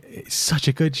 It's such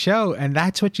a good show, and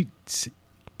that's what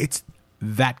it's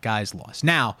that guy's loss.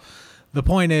 Now, the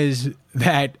point is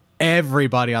that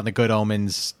everybody on the Good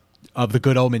Omens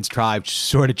tribe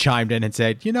sort of chimed in and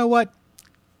said, you know what?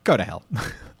 Go to hell.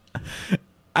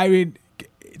 I mean,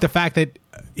 the fact that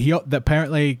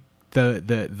apparently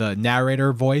the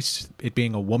narrator voice, it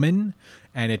being a woman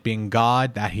and it being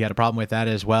God, that he had a problem with that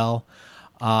as well.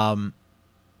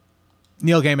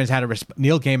 Neil Gaiman had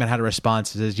a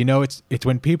response. He says, it's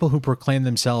when people who proclaim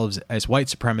themselves as white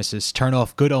supremacists turn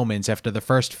off good omens after the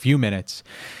first few minutes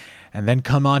and then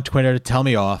come on Twitter to tell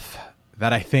me off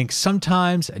that I think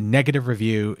sometimes a negative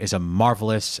review is a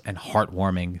marvelous and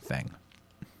heartwarming thing.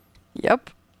 Yep.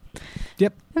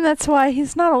 Yep. And that's why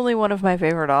he's not only one of my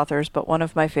favorite authors, but one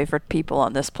of my favorite people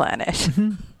on this planet.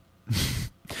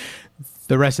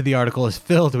 The rest of the article is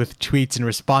filled with tweets in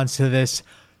response to this.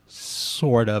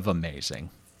 Sort of amazing.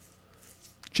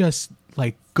 Just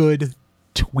like good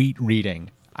tweet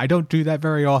reading. I don't do that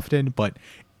very often, but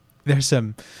there's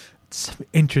some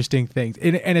interesting things.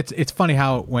 And it's funny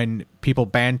how when people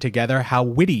band together, how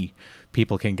witty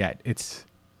people can get. It's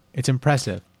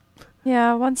impressive.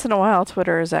 Yeah, once in a while,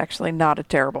 Twitter is actually not a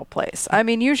terrible place. I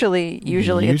mean, usually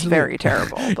it's very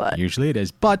terrible, but usually it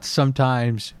is. But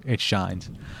sometimes it shines.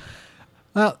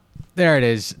 Well, there it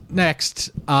is. Next,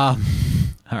 all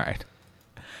right.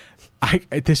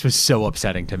 This was so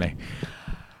upsetting to me.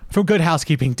 From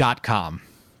GoodHousekeeping.com.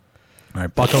 All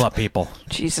right, buckle up, people.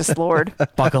 Jesus Lord.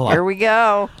 Buckle up. Here we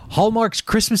go. Hallmark's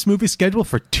Christmas movie schedule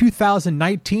for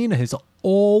 2019 has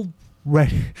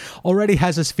already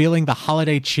has us feeling the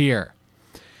holiday cheer.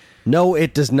 No,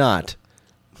 it does not.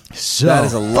 So That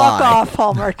is a lie. Fuck off,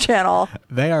 Hallmark Channel.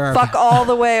 they are Fuck all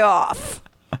the way off.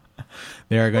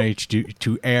 They are going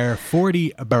to air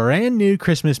 40 brand new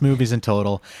Christmas movies in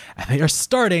total, and they are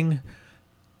starting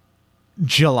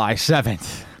July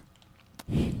 7th.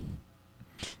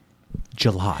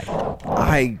 July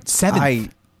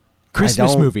 7th.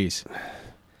 Christmas movies.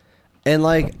 And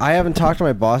like, I haven't talked to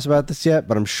my boss about this yet,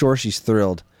 but I'm sure she's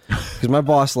thrilled because my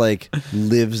boss like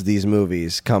lives these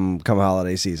movies come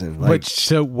holiday season. Like,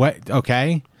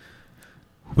 Okay.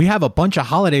 We have a bunch of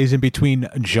holidays in between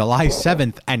July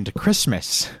 7th and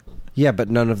Christmas. yeah, but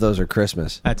none of those are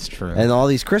Christmas. That's true. And all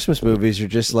these Christmas movies are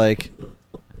just like,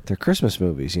 they're Christmas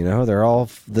movies, They're all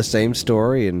the same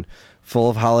story and full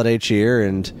of holiday cheer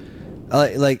and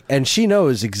and she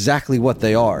knows exactly what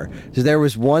they are. So there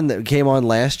was one that came on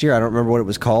last year, I don't remember what it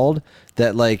was called,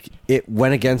 that like it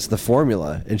went against the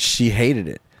formula and she hated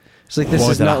it. It's like, this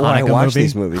is not why I watch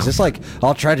these movies. It's like,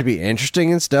 I'll try to be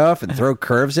interesting and stuff and throw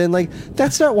curves in. Like,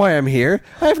 that's not why I'm here.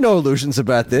 I have no illusions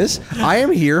about this. I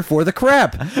am here for the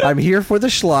crap. I'm here for the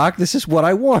schlock. This is what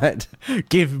I want.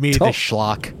 Give me the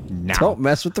schlock now. Don't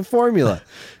mess with the formula.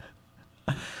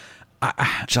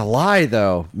 July,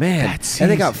 though. Man. And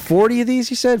they got 40 of these,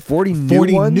 you said? 40 new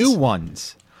 40 ones? new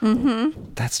ones.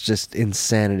 Mm-hmm. That's just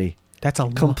insanity. That's a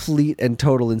complete and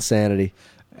total insanity.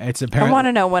 It's apparently. I want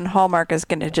to know when Hallmark is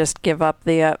going to just give up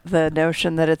the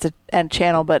notion that it's a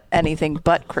channel, but anything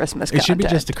but Christmas content. It should be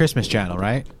just a Christmas channel,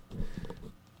 right?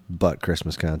 But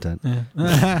Christmas content. So,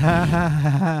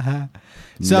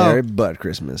 Merry but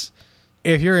Christmas.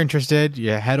 If you're interested,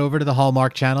 you head over to the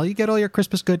Hallmark channel. You get all your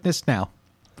Christmas goodness now.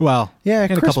 Well, yeah,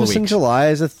 in a couple of Christmas weeks. in July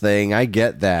is a thing. I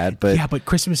get that, but yeah, but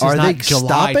Christmas is are not they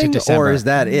July stopping, to December, or is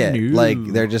that it? No. Like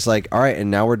they're just like, all right, and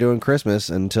now we're doing Christmas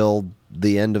until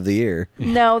the end of the year.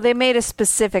 No, they made a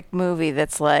specific movie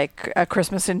that's like a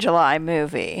Christmas in July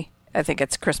movie. I think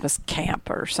it's Christmas Camp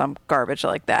or some garbage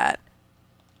like that.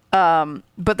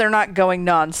 But they're not going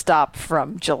nonstop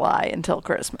from July until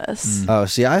Christmas. Oh,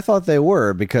 see, I thought they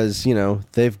were because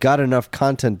they've got enough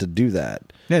content to do that.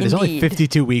 Yeah, there's only Indeed.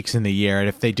 52 weeks in the year, and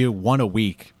if they do one a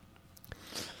week,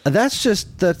 That's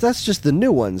just the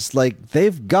new ones. Like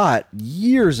they've got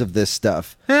years of this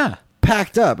stuff. yeah.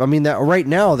 Packed up. I mean, that right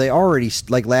now they already,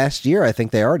 like last year, I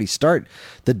think they already start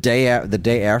the day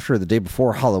after, the day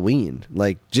before Halloween.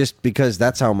 Like just because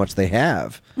that's how much they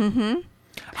have. Mm-hmm.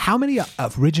 How many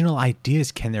original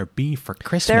ideas can there be for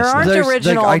Christmas? There aren't now?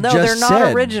 original. I No, just they're not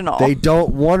said, original. They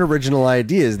don't want original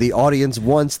ideas. The audience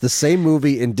wants the same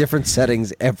movie in different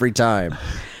settings every time.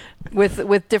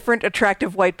 with different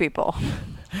attractive white people.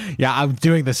 Yeah, I'm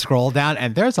doing the scroll down,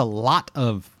 and there's a lot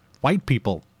of white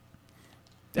people.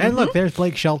 And look, there's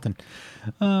Blake Shelton.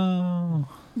 Oh.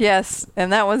 Yes,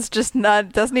 and that one's just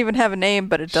doesn't even have a name,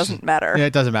 but it doesn't matter. Yeah,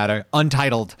 it doesn't matter.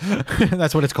 Untitled.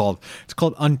 That's what it's called. It's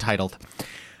called Untitled.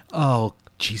 Oh,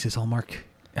 Jesus, Hallmark.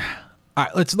 All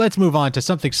right, let's move on to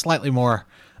something slightly more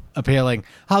appealing.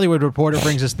 Hollywood Reporter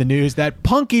brings us the news that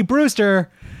Punky Brewster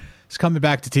is coming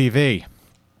back to TV.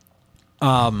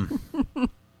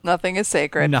 Nothing is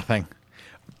sacred. Nothing.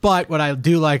 But what I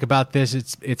do like about this,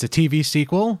 it's a TV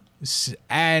sequel,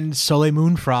 and Soleil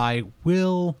Moon Frye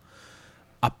will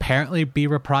apparently be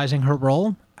reprising her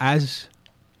role as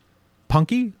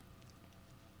Punky.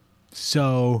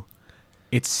 So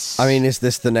it's... I mean, is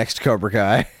this the next Cobra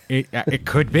Kai? It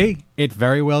could be. It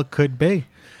very well could be.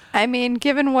 I mean,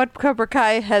 given what Cobra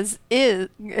Kai has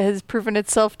proven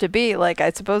itself to be, like,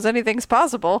 I suppose anything's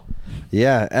possible.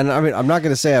 Yeah, and I mean, I'm not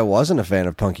going to say I wasn't a fan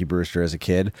of Punky Brewster as a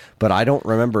kid, but I don't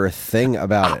remember a thing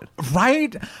about it.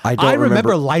 Right? I don't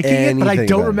remember liking it, but I anything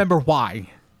don't about it. remember why.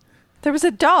 There was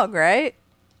a dog, right?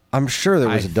 I'm sure there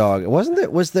was a dog. Wasn't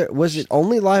it? Was it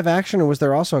only live action, or was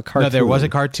there also a cartoon? No, there was a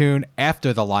cartoon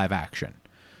after the live action.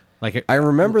 I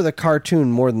remember the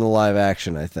cartoon more than the live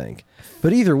action, I think.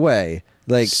 But either way,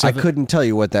 I couldn't tell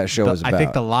you what that show was about. I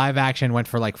think the live action went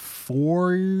for like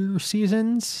 4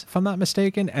 seasons, if I'm not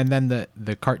mistaken, and then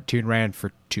the cartoon ran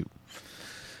for 2.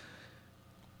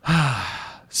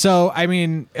 So, I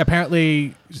mean,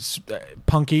 apparently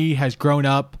Punky has grown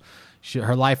up.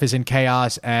 Her life is in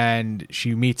chaos, and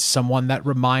she meets someone that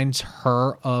reminds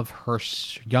her of her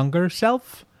younger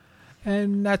self,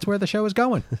 and that's where the show is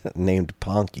going. Named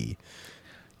Ponky.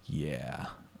 Yeah.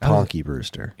 Ponky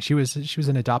Brewster. She was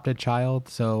an adopted child,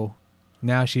 so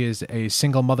now she is a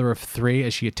single mother of 3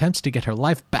 as she attempts to get her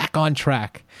life back on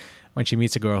track when she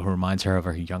meets a girl who reminds her of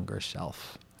her younger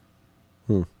self.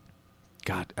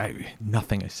 God,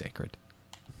 nothing is sacred.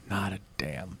 Not a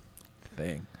damn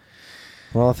thing.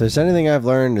 Well, if there's anything I've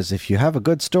learned is if you have a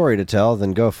good story to tell,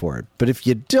 then go for it. But if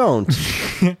you don't...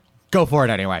 Go for it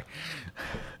anyway.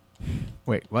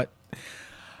 Wait, what?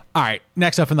 All right,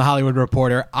 next up from the Hollywood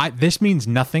Reporter. This means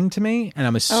nothing to me, and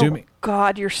I'm assuming... Oh,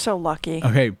 God, you're so lucky.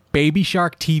 Okay, Baby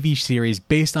Shark TV series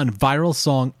based on viral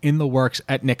song in the works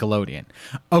at Nickelodeon.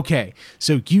 Okay,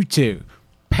 so you two,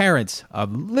 parents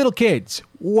of little kids,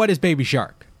 what is Baby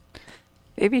Shark?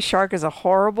 Baby Shark is a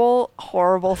horrible,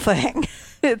 horrible thing.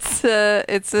 It's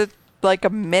like a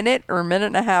minute or minute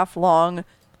and a half long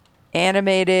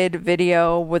animated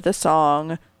video with a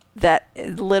song that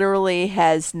literally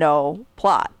has no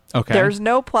plot. Okay. There's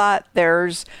no plot.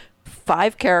 There's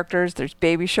 5 characters. There's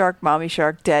Baby Shark, Mommy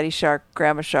Shark, Daddy Shark,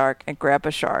 Grandma Shark, and Grandpa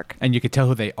Shark. And you can tell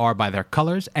who they are by their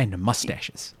colors and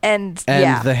mustaches. And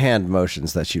the hand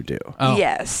motions that you do. Oh.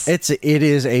 Yes. It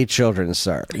is a children's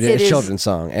song. It's a children's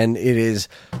song, and it is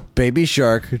Baby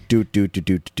Shark do do do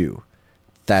do do.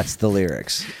 That's the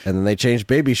lyrics, and then they changed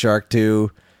Baby Shark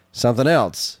to something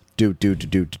else. Do do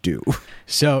do do do.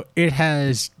 So it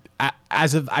has,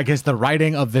 as of I guess the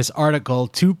writing of this article,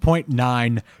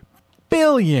 2.9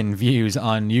 billion views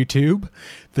on YouTube.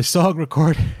 The song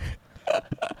recorded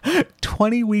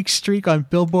 20-week streak on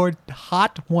Billboard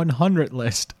Hot 100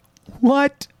 list.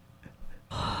 What?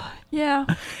 Yeah.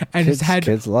 And it's had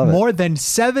kids love it. more than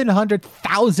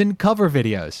 700,000 cover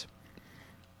videos.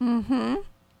 Mm-hmm.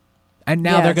 And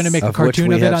now they're going to make a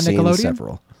cartoon of it on Nickelodeon?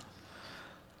 Several.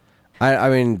 I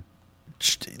mean,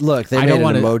 look, they made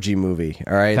an emoji movie,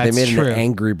 all right? They made an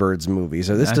Angry Birds movie,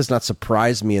 so this does not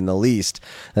surprise me in the least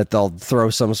that they'll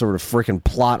throw some sort of freaking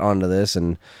plot onto this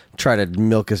and try to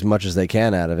milk as much as they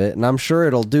can out of it, and I'm sure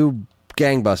it'll do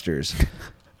gangbusters.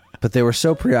 But they were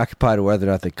so preoccupied with whether or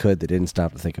not they could, they didn't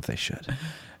stop to think if they should.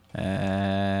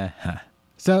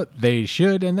 So they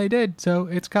should, and they did, so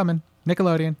it's coming.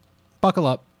 Nickelodeon, buckle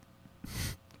up.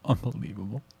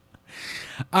 Unbelievable.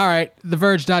 All right,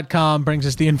 TheVerge.com brings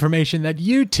us the information that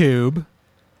YouTube,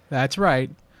 that's right,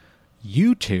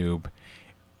 YouTube,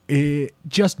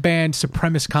 just banned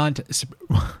supremacist content.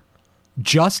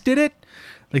 Just did it?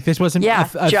 Like this wasn't a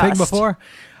thing before?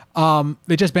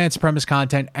 They just banned supremacist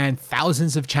content, and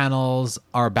thousands of channels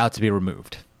are about to be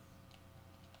removed.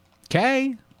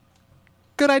 Okay.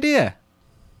 Good idea.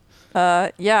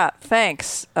 Yeah,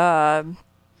 thanks.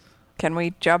 Can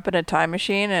we jump in a time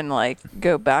machine and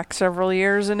go back several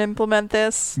years and implement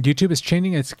this? YouTube is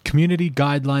changing its community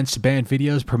guidelines to ban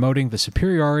videos promoting the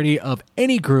superiority of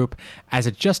any group as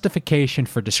a justification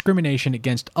for discrimination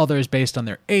against others based on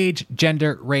their age,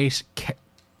 gender, race,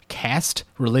 caste,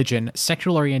 religion,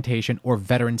 sexual orientation, or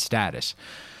veteran status.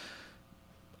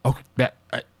 Oh,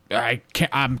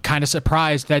 I'm kind of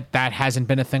surprised that hasn't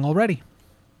been a thing already.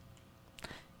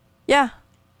 Yeah.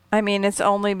 I mean, it's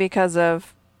only because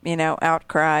of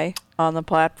outcry on the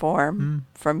platform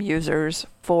from users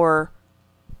for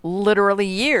literally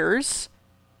years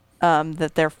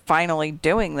that they're finally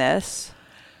doing this,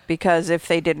 because if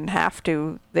they didn't have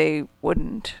to, they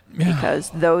wouldn't, because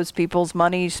those people's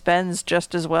money spends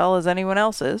just as well as anyone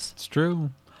else's. It's true.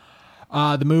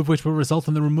 The move, which will result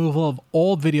in the removal of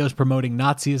all videos promoting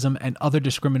Nazism and other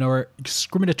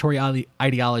discriminatory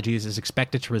ideologies, is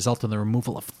expected to result in the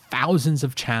removal of thousands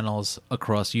of channels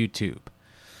across YouTube.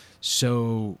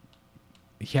 So,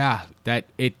 yeah, that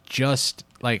it just,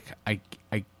 I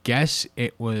guess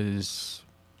it was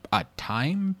a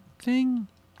time thing?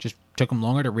 Just took them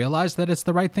longer to realize that it's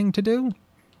the right thing to do?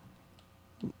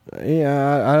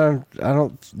 Yeah,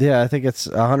 I think it's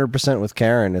 100% with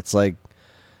Karen. It's like,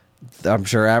 I'm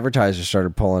sure advertisers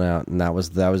started pulling out, and that was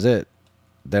it.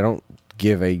 They don't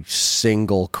give a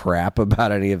single crap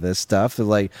about any of this stuff. They're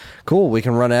like, cool, we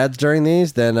can run ads during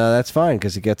these, then that's fine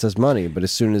because it gets us money. But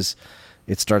as soon as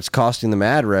it starts costing them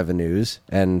ad revenues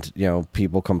and,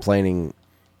 people complaining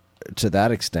to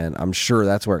that extent, I'm sure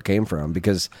that's where it came from,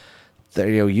 because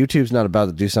YouTube's not about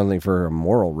to do something for a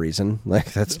moral reason.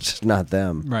 Like, that's just not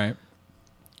them. Right.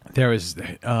 There was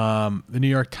the New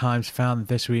York Times found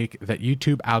this week that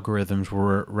YouTube algorithms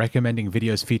were recommending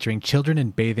videos featuring children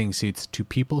in bathing suits to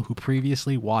people who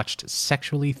previously watched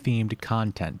sexually themed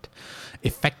content,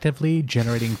 effectively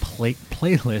generating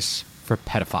playlists for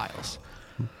pedophiles.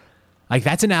 Like,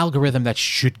 that's an algorithm that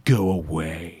should go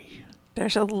away.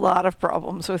 There's a lot of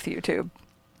problems with YouTube.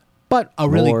 But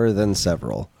more than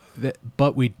several.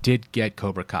 But we did get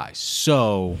Cobra Kai,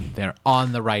 so they're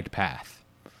on the right path.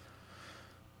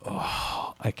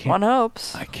 Oh, I can't. One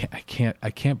hopes. I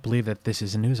can't believe that this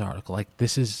is a news article. Like,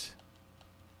 this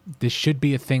should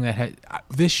be a thing that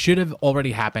this should have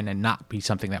already happened and not be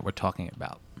something that we're talking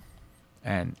about.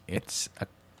 And it's a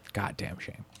goddamn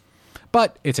shame.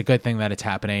 But it's a good thing that it's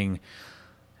happening.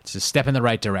 It's a step in the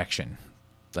right direction.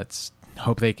 Let's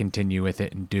hope they continue with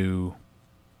it and do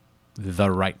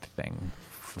the right thing.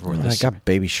 I got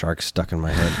Baby Shark stuck in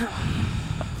my head.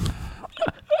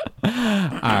 All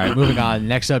right, moving on.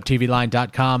 Next up,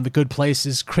 TVLine.com. The Good Place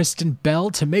is Kristen Bell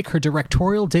to make her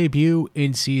directorial debut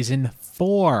in season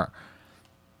 4.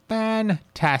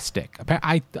 Fantastic.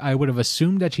 I would have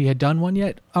assumed that she had done one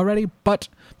yet already, but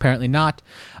apparently not.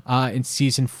 In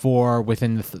season 4,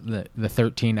 within the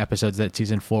 13 episodes that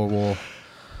season 4 will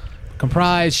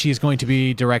comprise, she's going to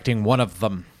be directing one of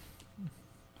them.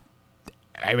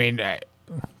 I mean,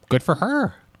 good for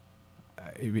her.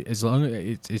 As long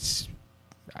as it's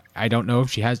I don't know if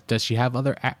she has. Does she have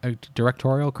other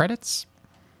directorial credits?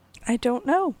 I don't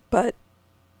know, but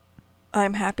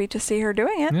I'm happy to see her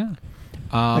doing it. Yeah.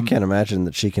 I can't imagine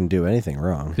that she can do anything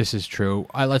wrong. This is true.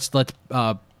 Let's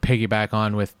piggyback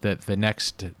on with the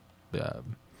next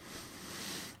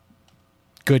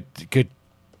good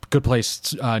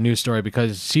place news story,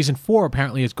 because season 4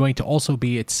 apparently is going to also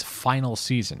be its final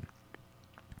season.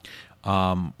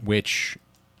 Which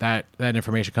that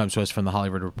information comes to us from the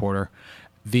Hollywood Reporter.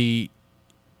 The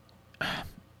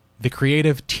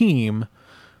creative team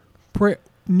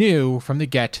knew from the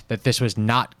get that this was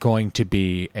not going to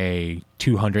be a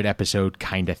 200 episode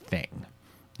kind of thing.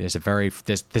 This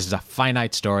is a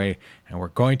finite story, and we're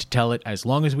going to tell it as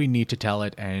long as we need to tell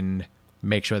it and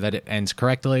make sure that it ends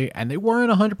correctly. And they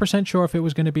weren't 100% sure if it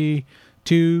was going to be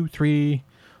 2, 3,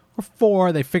 or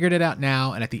 4. They figured it out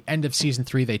now, and at the end of season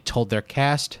 3, they told their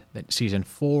cast that season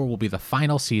 4 will be the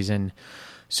final season.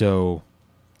 So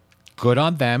good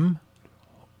on them,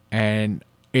 and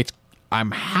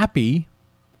I'm happy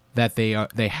that they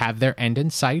have their end in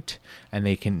sight and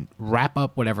they can wrap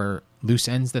up whatever loose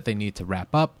ends that they need to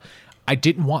wrap up. I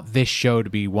didn't want this show to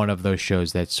be one of those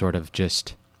shows that sort of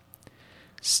just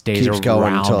stays keeps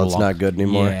going until it's not good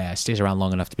anymore. Yeah, stays around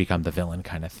long enough to become the villain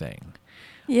kind of thing.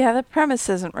 Yeah, the premise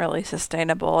isn't really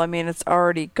sustainable. I mean, it's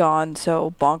already gone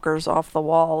so bonkers off the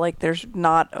wall. Like, there's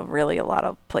not really a lot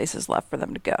of places left for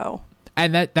them to go.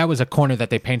 And that was a corner that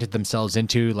they painted themselves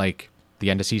into, like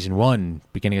the end of season 1,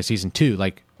 beginning of season 2.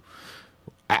 Like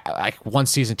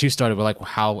once season 2 started, we're like,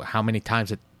 well, how many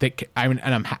times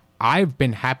I've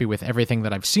been happy with everything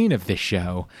that I've seen of this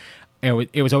show. And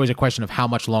it was always a question of how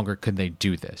much longer could they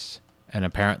do this, and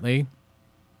apparently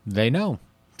they know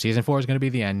season 4 is going to be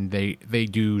the end. They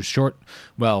do for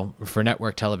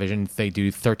network television, they do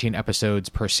 13 episodes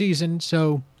per season,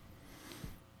 so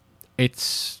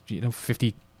it's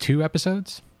 52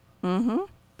 episodes. Mm-hmm.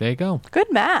 There you go.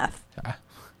 Good math.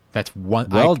 That's one.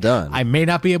 Well done. I may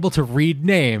not be able to read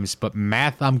names, but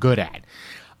math I'm good at.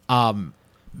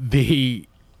 The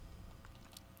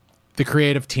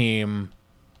creative team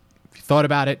thought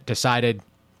about it, decided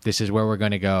this is where we're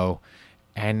going to go,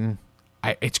 and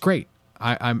it's great.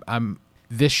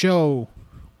 This show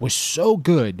was so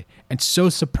good and so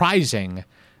surprising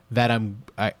that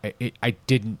I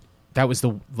didn't. That was the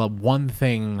one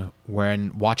thing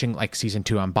when watching like season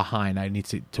 2, I'm behind. I need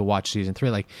to watch season 3.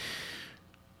 Like,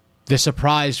 the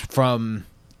surprise from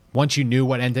once you knew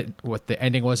what the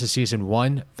ending was of season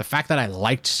 1, the fact that I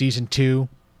liked season 2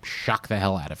 shocked the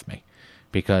hell out of me,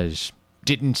 because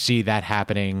didn't see that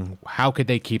happening. How could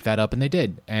they keep that up? And they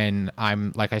did. And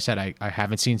I'm, like I said, I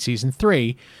haven't seen season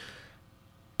 3,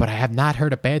 but I have not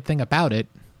heard a bad thing about it.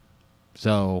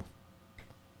 So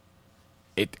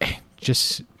it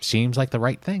just seems like the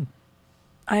right thing.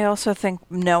 I also think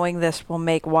knowing this will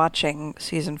make watching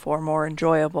season 4 more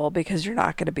enjoyable, because you're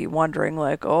not going to be wondering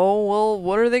like, oh, well,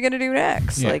 what are they going to do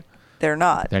next? Yeah. Like, They're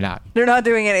not. They're not. They're not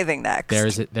doing anything next.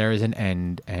 There is an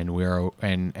end,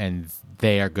 and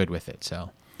they are good with it.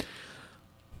 So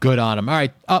good on them. All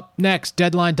right, up next,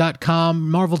 Deadline.com.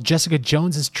 Marvel Jessica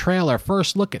Jones's trailer.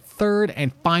 First look at third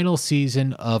and final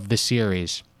season of the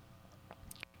series.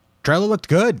 Trailer looked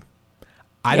good.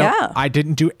 I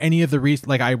didn't do any of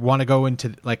the I want to go into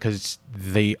because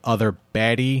the other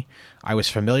baddie I was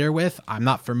familiar with. I'm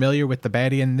not familiar with the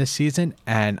baddie in this season,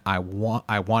 and I want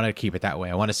to keep it that way.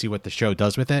 I want to see what the show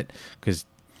does with it because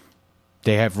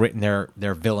they have written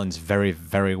their villains very,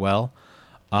 very well.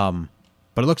 But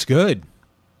it looks good.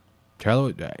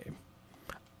 Trailer.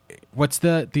 What's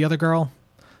the other girl?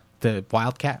 The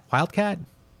Wildcat?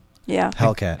 Yeah.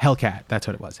 Hellcat. That's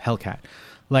what it was. Hellcat.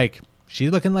 She's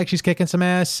looking like she's kicking some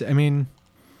ass. I mean,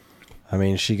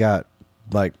 she got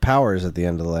powers at the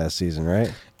end of the last season,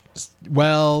 right?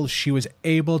 Well, she was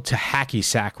able to hacky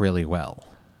sack really well,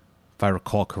 if I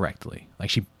recall correctly.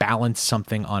 She balanced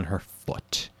something on her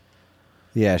foot.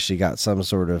 Yeah, she got some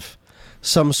sort of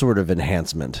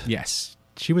enhancement. Yes,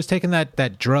 she was taking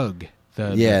that drug.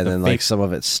 And then some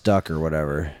of it stuck or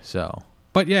whatever. So,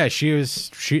 but yeah,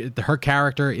 her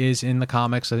character is in the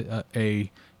comics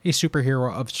a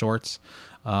superhero of sorts.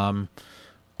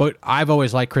 But I've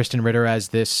always liked Kristen Ritter as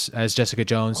Jessica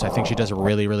Jones. I think she does a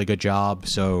really, really good job.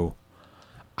 So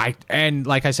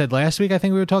like I said last week, I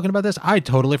think we were talking about this. I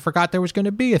totally forgot there was going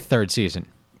to be a third season.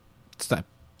 It's a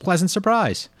pleasant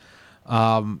surprise.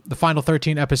 The final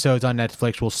 13 episodes on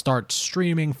Netflix will start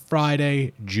streaming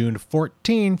Friday, June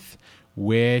 14th,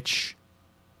 which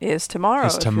is tomorrow.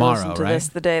 Is tomorrow, if you listen to right? this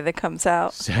the day that comes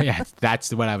out. So yeah,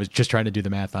 that's what I was just trying to do the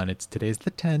math on. Today's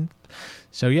the 10th.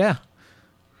 So yeah,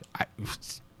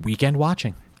 weekend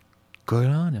watching. Good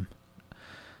on him.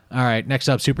 All right, next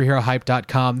up,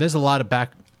 superherohype.com. There's a lot of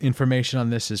back information on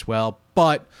this as well,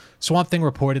 but Swamp Thing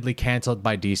reportedly canceled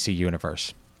by DC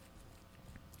Universe.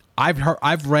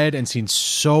 I've read and seen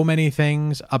so many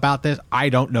things about this. I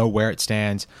don't know where it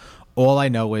stands. All I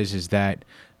know is that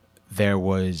there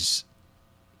was,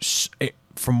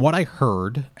 from what I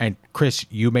heard, and Chris,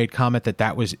 you made comment that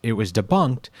it was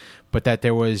debunked, but that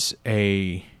there was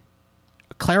a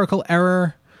clerical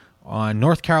error on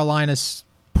North Carolina's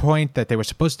point that they were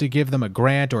supposed to give them a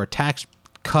grant or a tax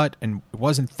cut, and it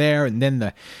wasn't there, and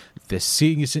then the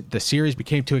series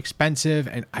became too expensive,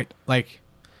 and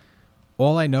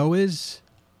all I know is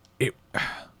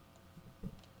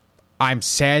I'm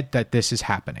sad that this is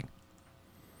happening.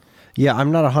 Yeah,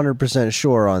 I'm not 100%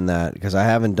 sure on that because I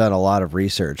haven't done a lot of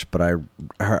research, but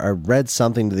I read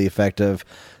something to the effect of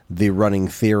the running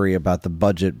theory about the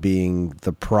budget being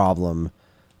the problem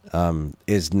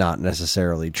is not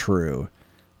necessarily true.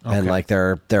 Okay. And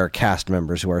there are cast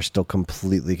members who are still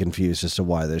completely confused as to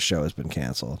why this show has been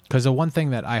canceled. Because the one thing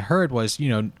that I heard was,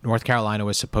 North Carolina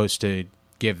was supposed to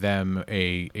give them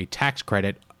a tax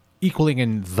credit equaling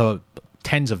in the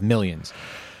tens of millions,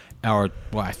 or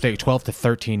I think 12 to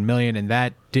 13 million, and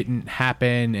that didn't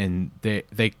happen. And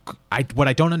what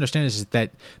I don't understand is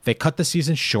that they cut the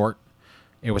season short.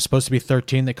 It was supposed to be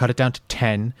 13. They cut it down to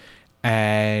 10,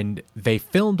 and they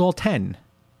filmed all 10.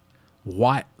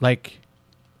 Why?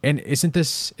 And isn't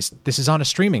this is on a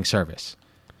streaming service?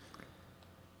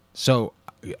 So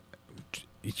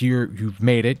you've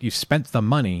made it. You've spent the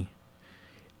money.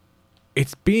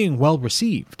 It's being well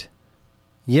received.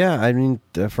 Yeah, I mean,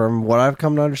 from what I've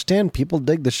come to understand, people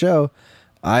dig the show.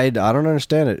 I don't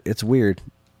understand it. It's weird.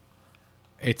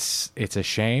 It's a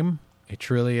shame. It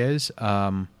truly is.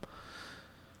 But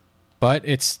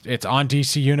it's on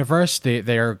DC Universe.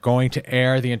 They are going to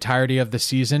air the entirety of the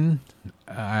season.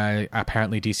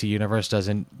 Apparently, DC Universe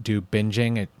doesn't do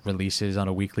binging. It releases on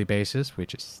a weekly basis,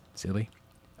 which is silly.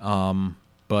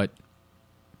 But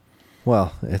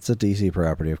well, it's a DC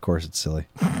property. Of course, it's silly.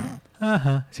 See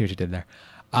what you did there.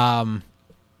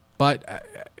 But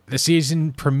the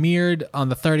season premiered on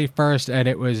the 31st, and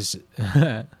it was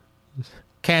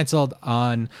canceled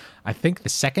on, I think, the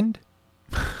 2nd.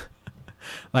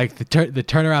 The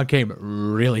turnaround came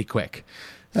really quick.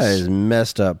 That is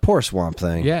messed up. Poor Swamp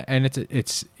Thing. Yeah, and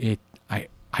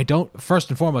I don't, first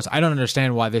and foremost, I don't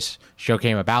understand why this show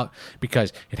came about,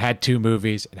 because it had 2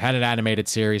 movies, it had an animated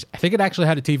series, I think it actually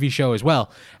had a TV show as well,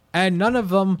 and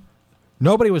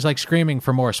nobody was screaming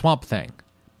for more Swamp Thing.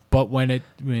 But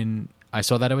when I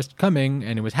saw that it was coming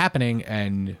and it was happening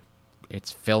and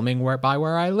it's filming by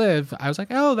where I live, I was like,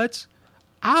 oh,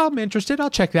 I'm interested, I'll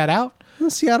check that out.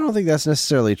 See, I don't think that's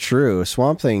necessarily true.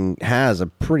 Swamp Thing has a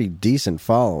pretty decent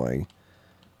following.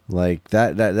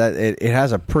 It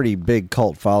has a pretty big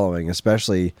cult following,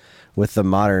 especially with the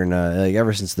modern,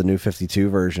 ever since the New 52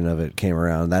 version of it came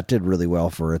around. That did really well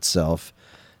for itself.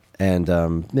 And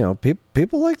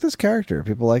people like this character,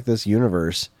 people like this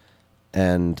universe,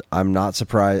 and I'm not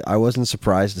surprised. I wasn't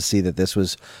surprised to see that this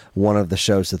was one of the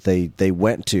shows that they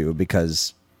went to,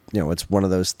 because it's one of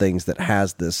those things that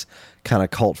has this kind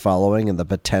of cult following and the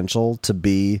potential to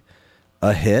be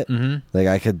a hit. Like,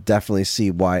 I could definitely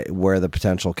see where the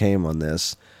potential came on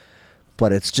this,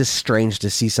 but it's just strange to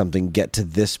see something get to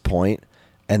this point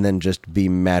and then just be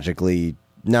magically,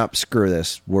 nope, screw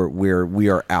this, we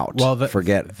are out. Well,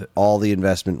 forget all the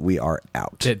investment, we are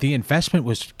out. The investment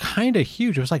was kind of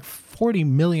huge. It was like $40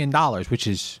 million, which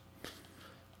is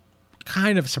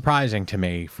kind of surprising to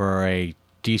me for a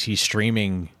DC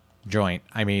streaming joint.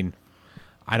 I mean,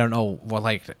 I don't know. Well,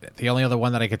 like, the only other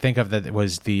one that I could think of that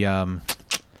was the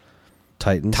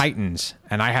Titans,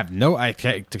 and I have no. What's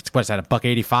that?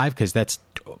 $1.85 because that's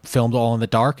filmed all in the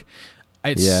dark.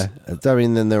 I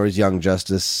mean, then there was Young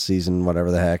Justice season,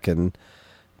 whatever the heck,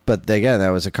 but again, that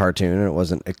was a cartoon, and it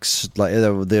wasn't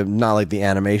not like the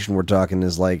animation we're talking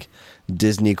is like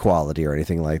Disney quality or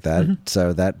anything like that.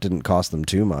 So that didn't cost them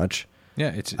too much.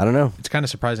 Yeah, I don't know. It's kind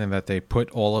of surprising that they put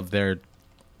all of the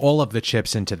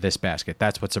chips into this basket.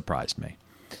 That's what surprised me.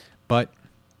 But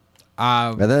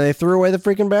and then they threw away the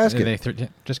freaking basket. They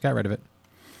just got rid of it.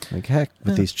 Like, heck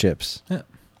with these chips. Yeah.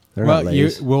 They're not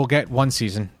Lay's. We'll get one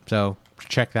season, so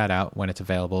check that out when it's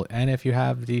available. And if you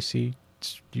have DC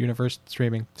Universe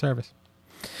streaming service.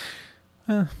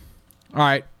 All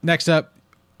right, next up,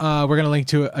 we're going to link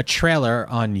to a trailer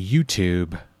on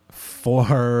YouTube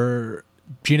for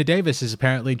Gina Davis is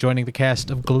apparently joining the cast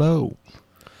of Glow.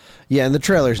 Yeah, and the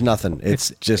trailer's nothing.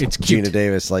 It's cute. Gina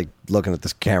Davis like looking at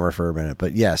this camera for a minute.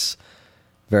 But yes,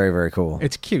 very, very cool.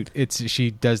 It's cute.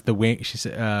 She does the wink. She's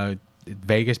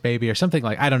Vegas baby or something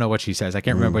like. I don't know what she says. I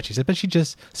can't remember what she said, but she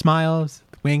just smiles,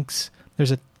 winks.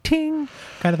 There's a ting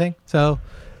kind of thing. So,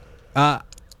 I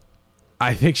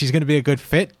think she's going to be a good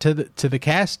fit to the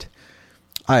cast.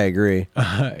 I agree.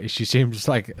 She seems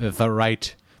like the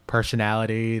right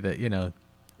personality. That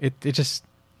it just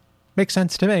makes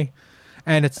sense to me.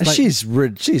 And it's like, she's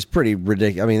pretty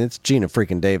ridiculous. I mean, it's Gina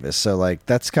freaking Davis, so like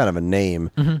that's kind of a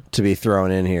name to be thrown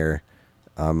in here.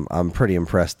 I'm pretty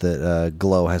impressed that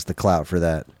Glow has the clout for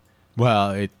that.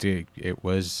 Well, it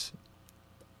was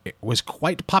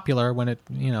quite popular when it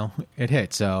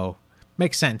hit, so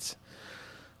makes sense.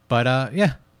 But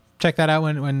yeah, check that out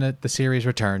when the series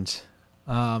returns.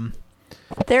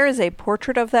 There is a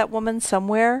portrait of that woman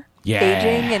somewhere,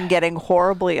 aging and getting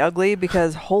horribly ugly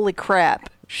because holy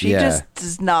crap. She just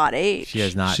does not age. She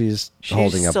has not. She's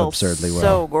holding up absurdly well.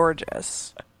 So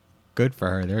gorgeous. Good for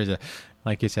her. There's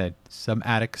like you said, some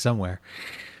attic somewhere.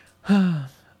 All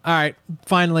right.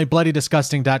 Finally,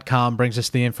 BloodyDisgusting.com brings us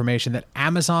the information that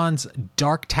Amazon's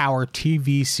Dark Tower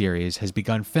TV series has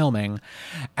begun filming,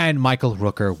 and Michael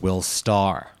Rooker will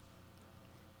star.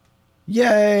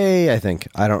 Yay! I think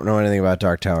I don't know anything about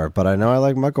Dark Tower, but I know I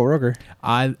like Michael Rooker.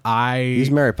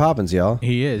 He's Mary Poppins, y'all.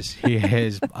 He is. He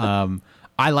is.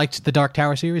 I liked the Dark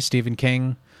Tower series, Stephen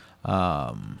King,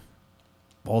 alternate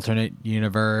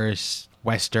universe,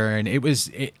 Western.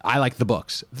 I liked the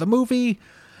books. The movie,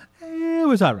 it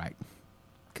was all right.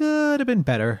 Could have been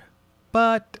better,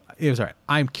 but it was all right.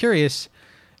 I'm curious.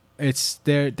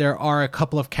 There are a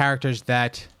couple of characters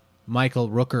that Michael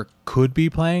Rooker could be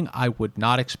playing. I would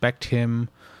not expect him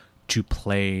to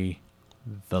play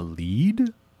the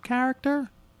lead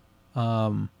character.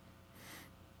 But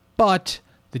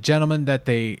the gentleman that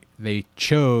they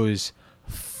chose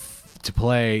to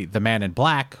play the Man in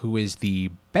Black, who is the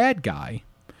bad guy,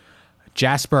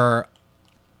 Jasper,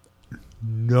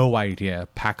 no idea,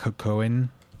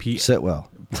 Pacocoin. Sitwell.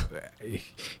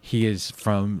 He is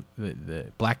from the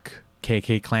Black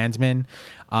KK Klansman.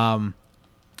 I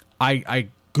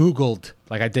Googled,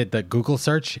 like I did the Google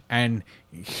search, and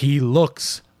he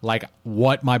looks like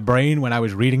what my brain, when I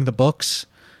was reading the books,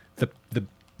 the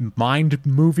Mind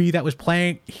movie that was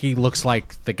playing, he looks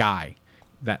like the guy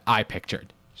that I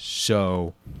pictured.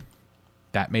 So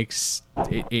that makes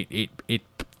it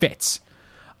fits.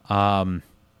 I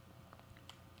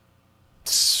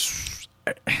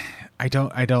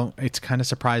don't it's kind of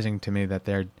surprising to me that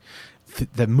the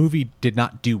movie did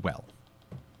not do well.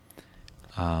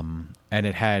 And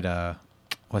it had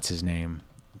what's his name?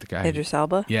 The guy Idris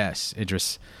Elba? Yes,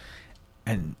 Idris.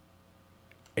 And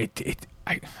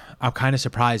I'm kind of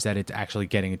surprised that it's actually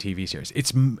getting a TV series.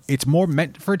 It's more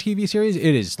meant for a TV series.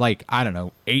 It is like, I don't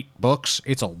know, 8 books.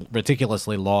 It's a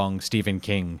ridiculously long Stephen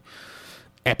King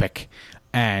epic,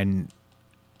 and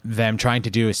them trying to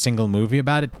do a single movie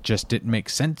about it just didn't make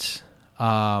sense.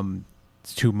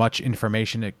 It's too much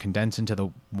information to condense into the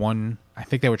one. I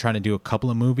think they were trying to do a couple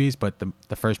of movies, but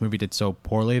the first movie did so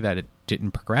poorly that it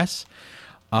didn't progress.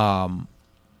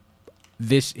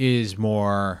 This is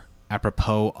more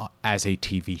apropos as a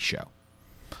TV show.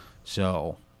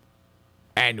 So,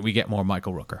 and we get more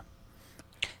Michael Rooker.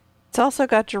 It's also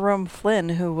got Jerome Flynn,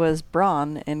 who was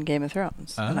Bronn in Game of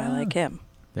Thrones, and I like him.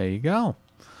 There you go.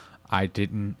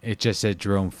 It just said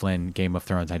Jerome Flynn, Game of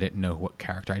Thrones. I didn't know what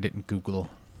character. I didn't Google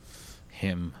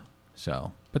him.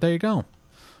 So, but there you go.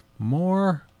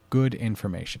 More good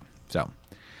information. So,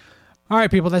 all right,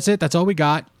 people, that's it. That's all we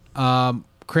got.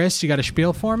 Chris, you got a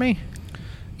spiel for me?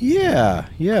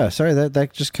 Yeah. Sorry,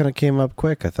 that just kind of came up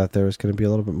quick. I thought there was going to be a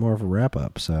little bit more of a wrap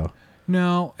up. So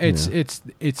no,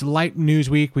 it's light news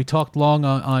week. We talked long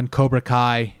on Cobra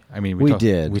Kai. I mean, we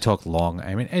did. We talked long.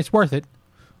 I mean, it's worth it.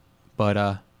 But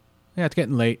yeah, it's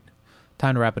getting late.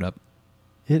 Time to wrap it up.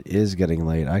 It is getting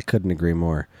late. I couldn't agree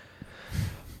more.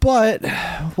 But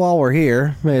while we're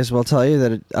here, may as well tell you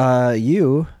that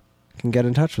you can get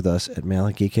in touch with us at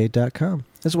mail@geekade.com,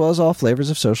 as well as all flavors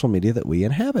of social media that we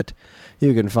inhabit.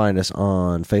 You can find us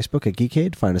on Facebook at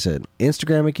Geekade, find us at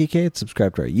Instagram at Geekade,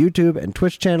 subscribe to our YouTube and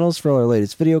Twitch channels for all our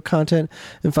latest video content,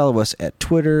 and follow us at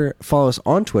Twitter. Follow us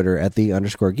on Twitter at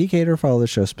 _Geekade, or follow the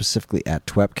show specifically at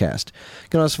Twepcast. You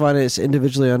can also find us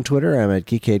individually on Twitter. I'm at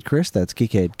Geekade Chris. That's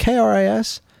Geekade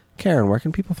KRIS. Karen, where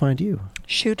can people find you?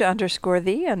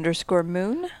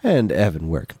 Shoot_the_moon. And Evan,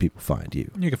 where can people find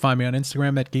you? You can find me on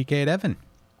Instagram at GeekAidEvan.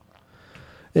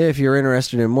 If you're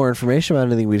interested in more information about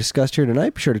anything we discussed here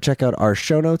tonight, be sure to check out our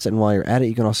show notes. And while you're at it,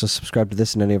 you can also subscribe to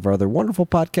this and any of our other wonderful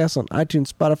podcasts on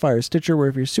iTunes, Spotify, or Stitcher, where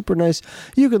if you're super nice,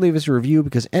 you can leave us a review,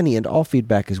 because any and all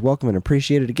feedback is welcome and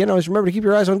appreciated. Again, always remember to keep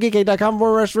your eyes on geekade.com for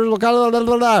more original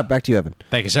content. Back to you, Evan.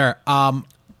 Thank you, sir.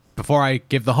 Before I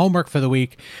give the homework for the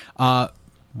week,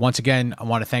 once again, I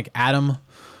want to thank Adam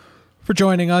for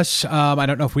joining us. I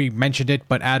don't know if we mentioned it,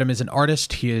 but Adam is an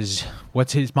artist. He is,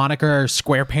 what's his moniker?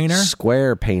 Square Painter?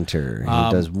 Square Painter. He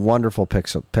does wonderful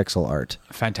pixel art.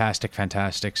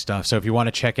 Fantastic stuff. So if you want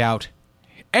to check out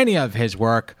any of his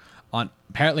work,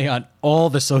 apparently on all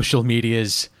the social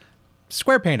medias,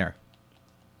 Square Painter.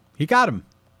 He got him.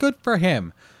 Good for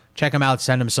him. Check him out.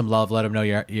 Send him some love. Let him know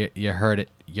you heard it.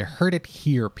 You heard it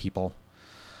here, people.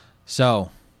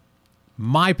 So,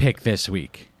 my pick this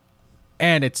week,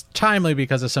 and it's timely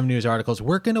because of some news articles,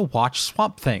 we're going to watch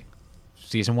Swamp Thing,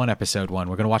 Season 1, Episode 1.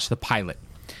 We're going to watch the pilot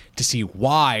to see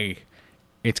why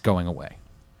it's going away.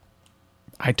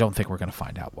 I don't think we're going to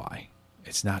find out why.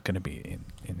 It's not going to be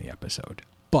in the episode.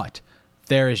 But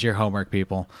there is your homework,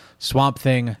 people. Swamp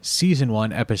Thing, Season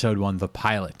 1, Episode 1, the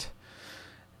pilot.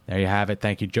 There you have it.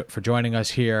 Thank you for joining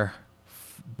us here.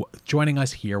 Joining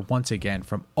us here once again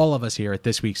from all of us here at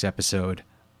this week's episode.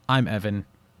 I'm Evan.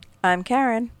 I'm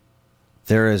Karen.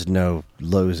 There is no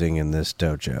losing in this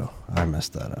dojo. I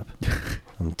messed that up.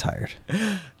 I'm tired.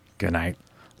 Good night.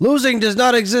 Losing does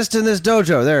not exist in this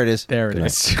dojo. There it is. There it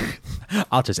is.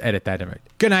 I'll just edit that in.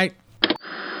 Good night.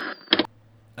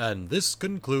 And this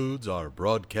concludes our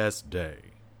broadcast day.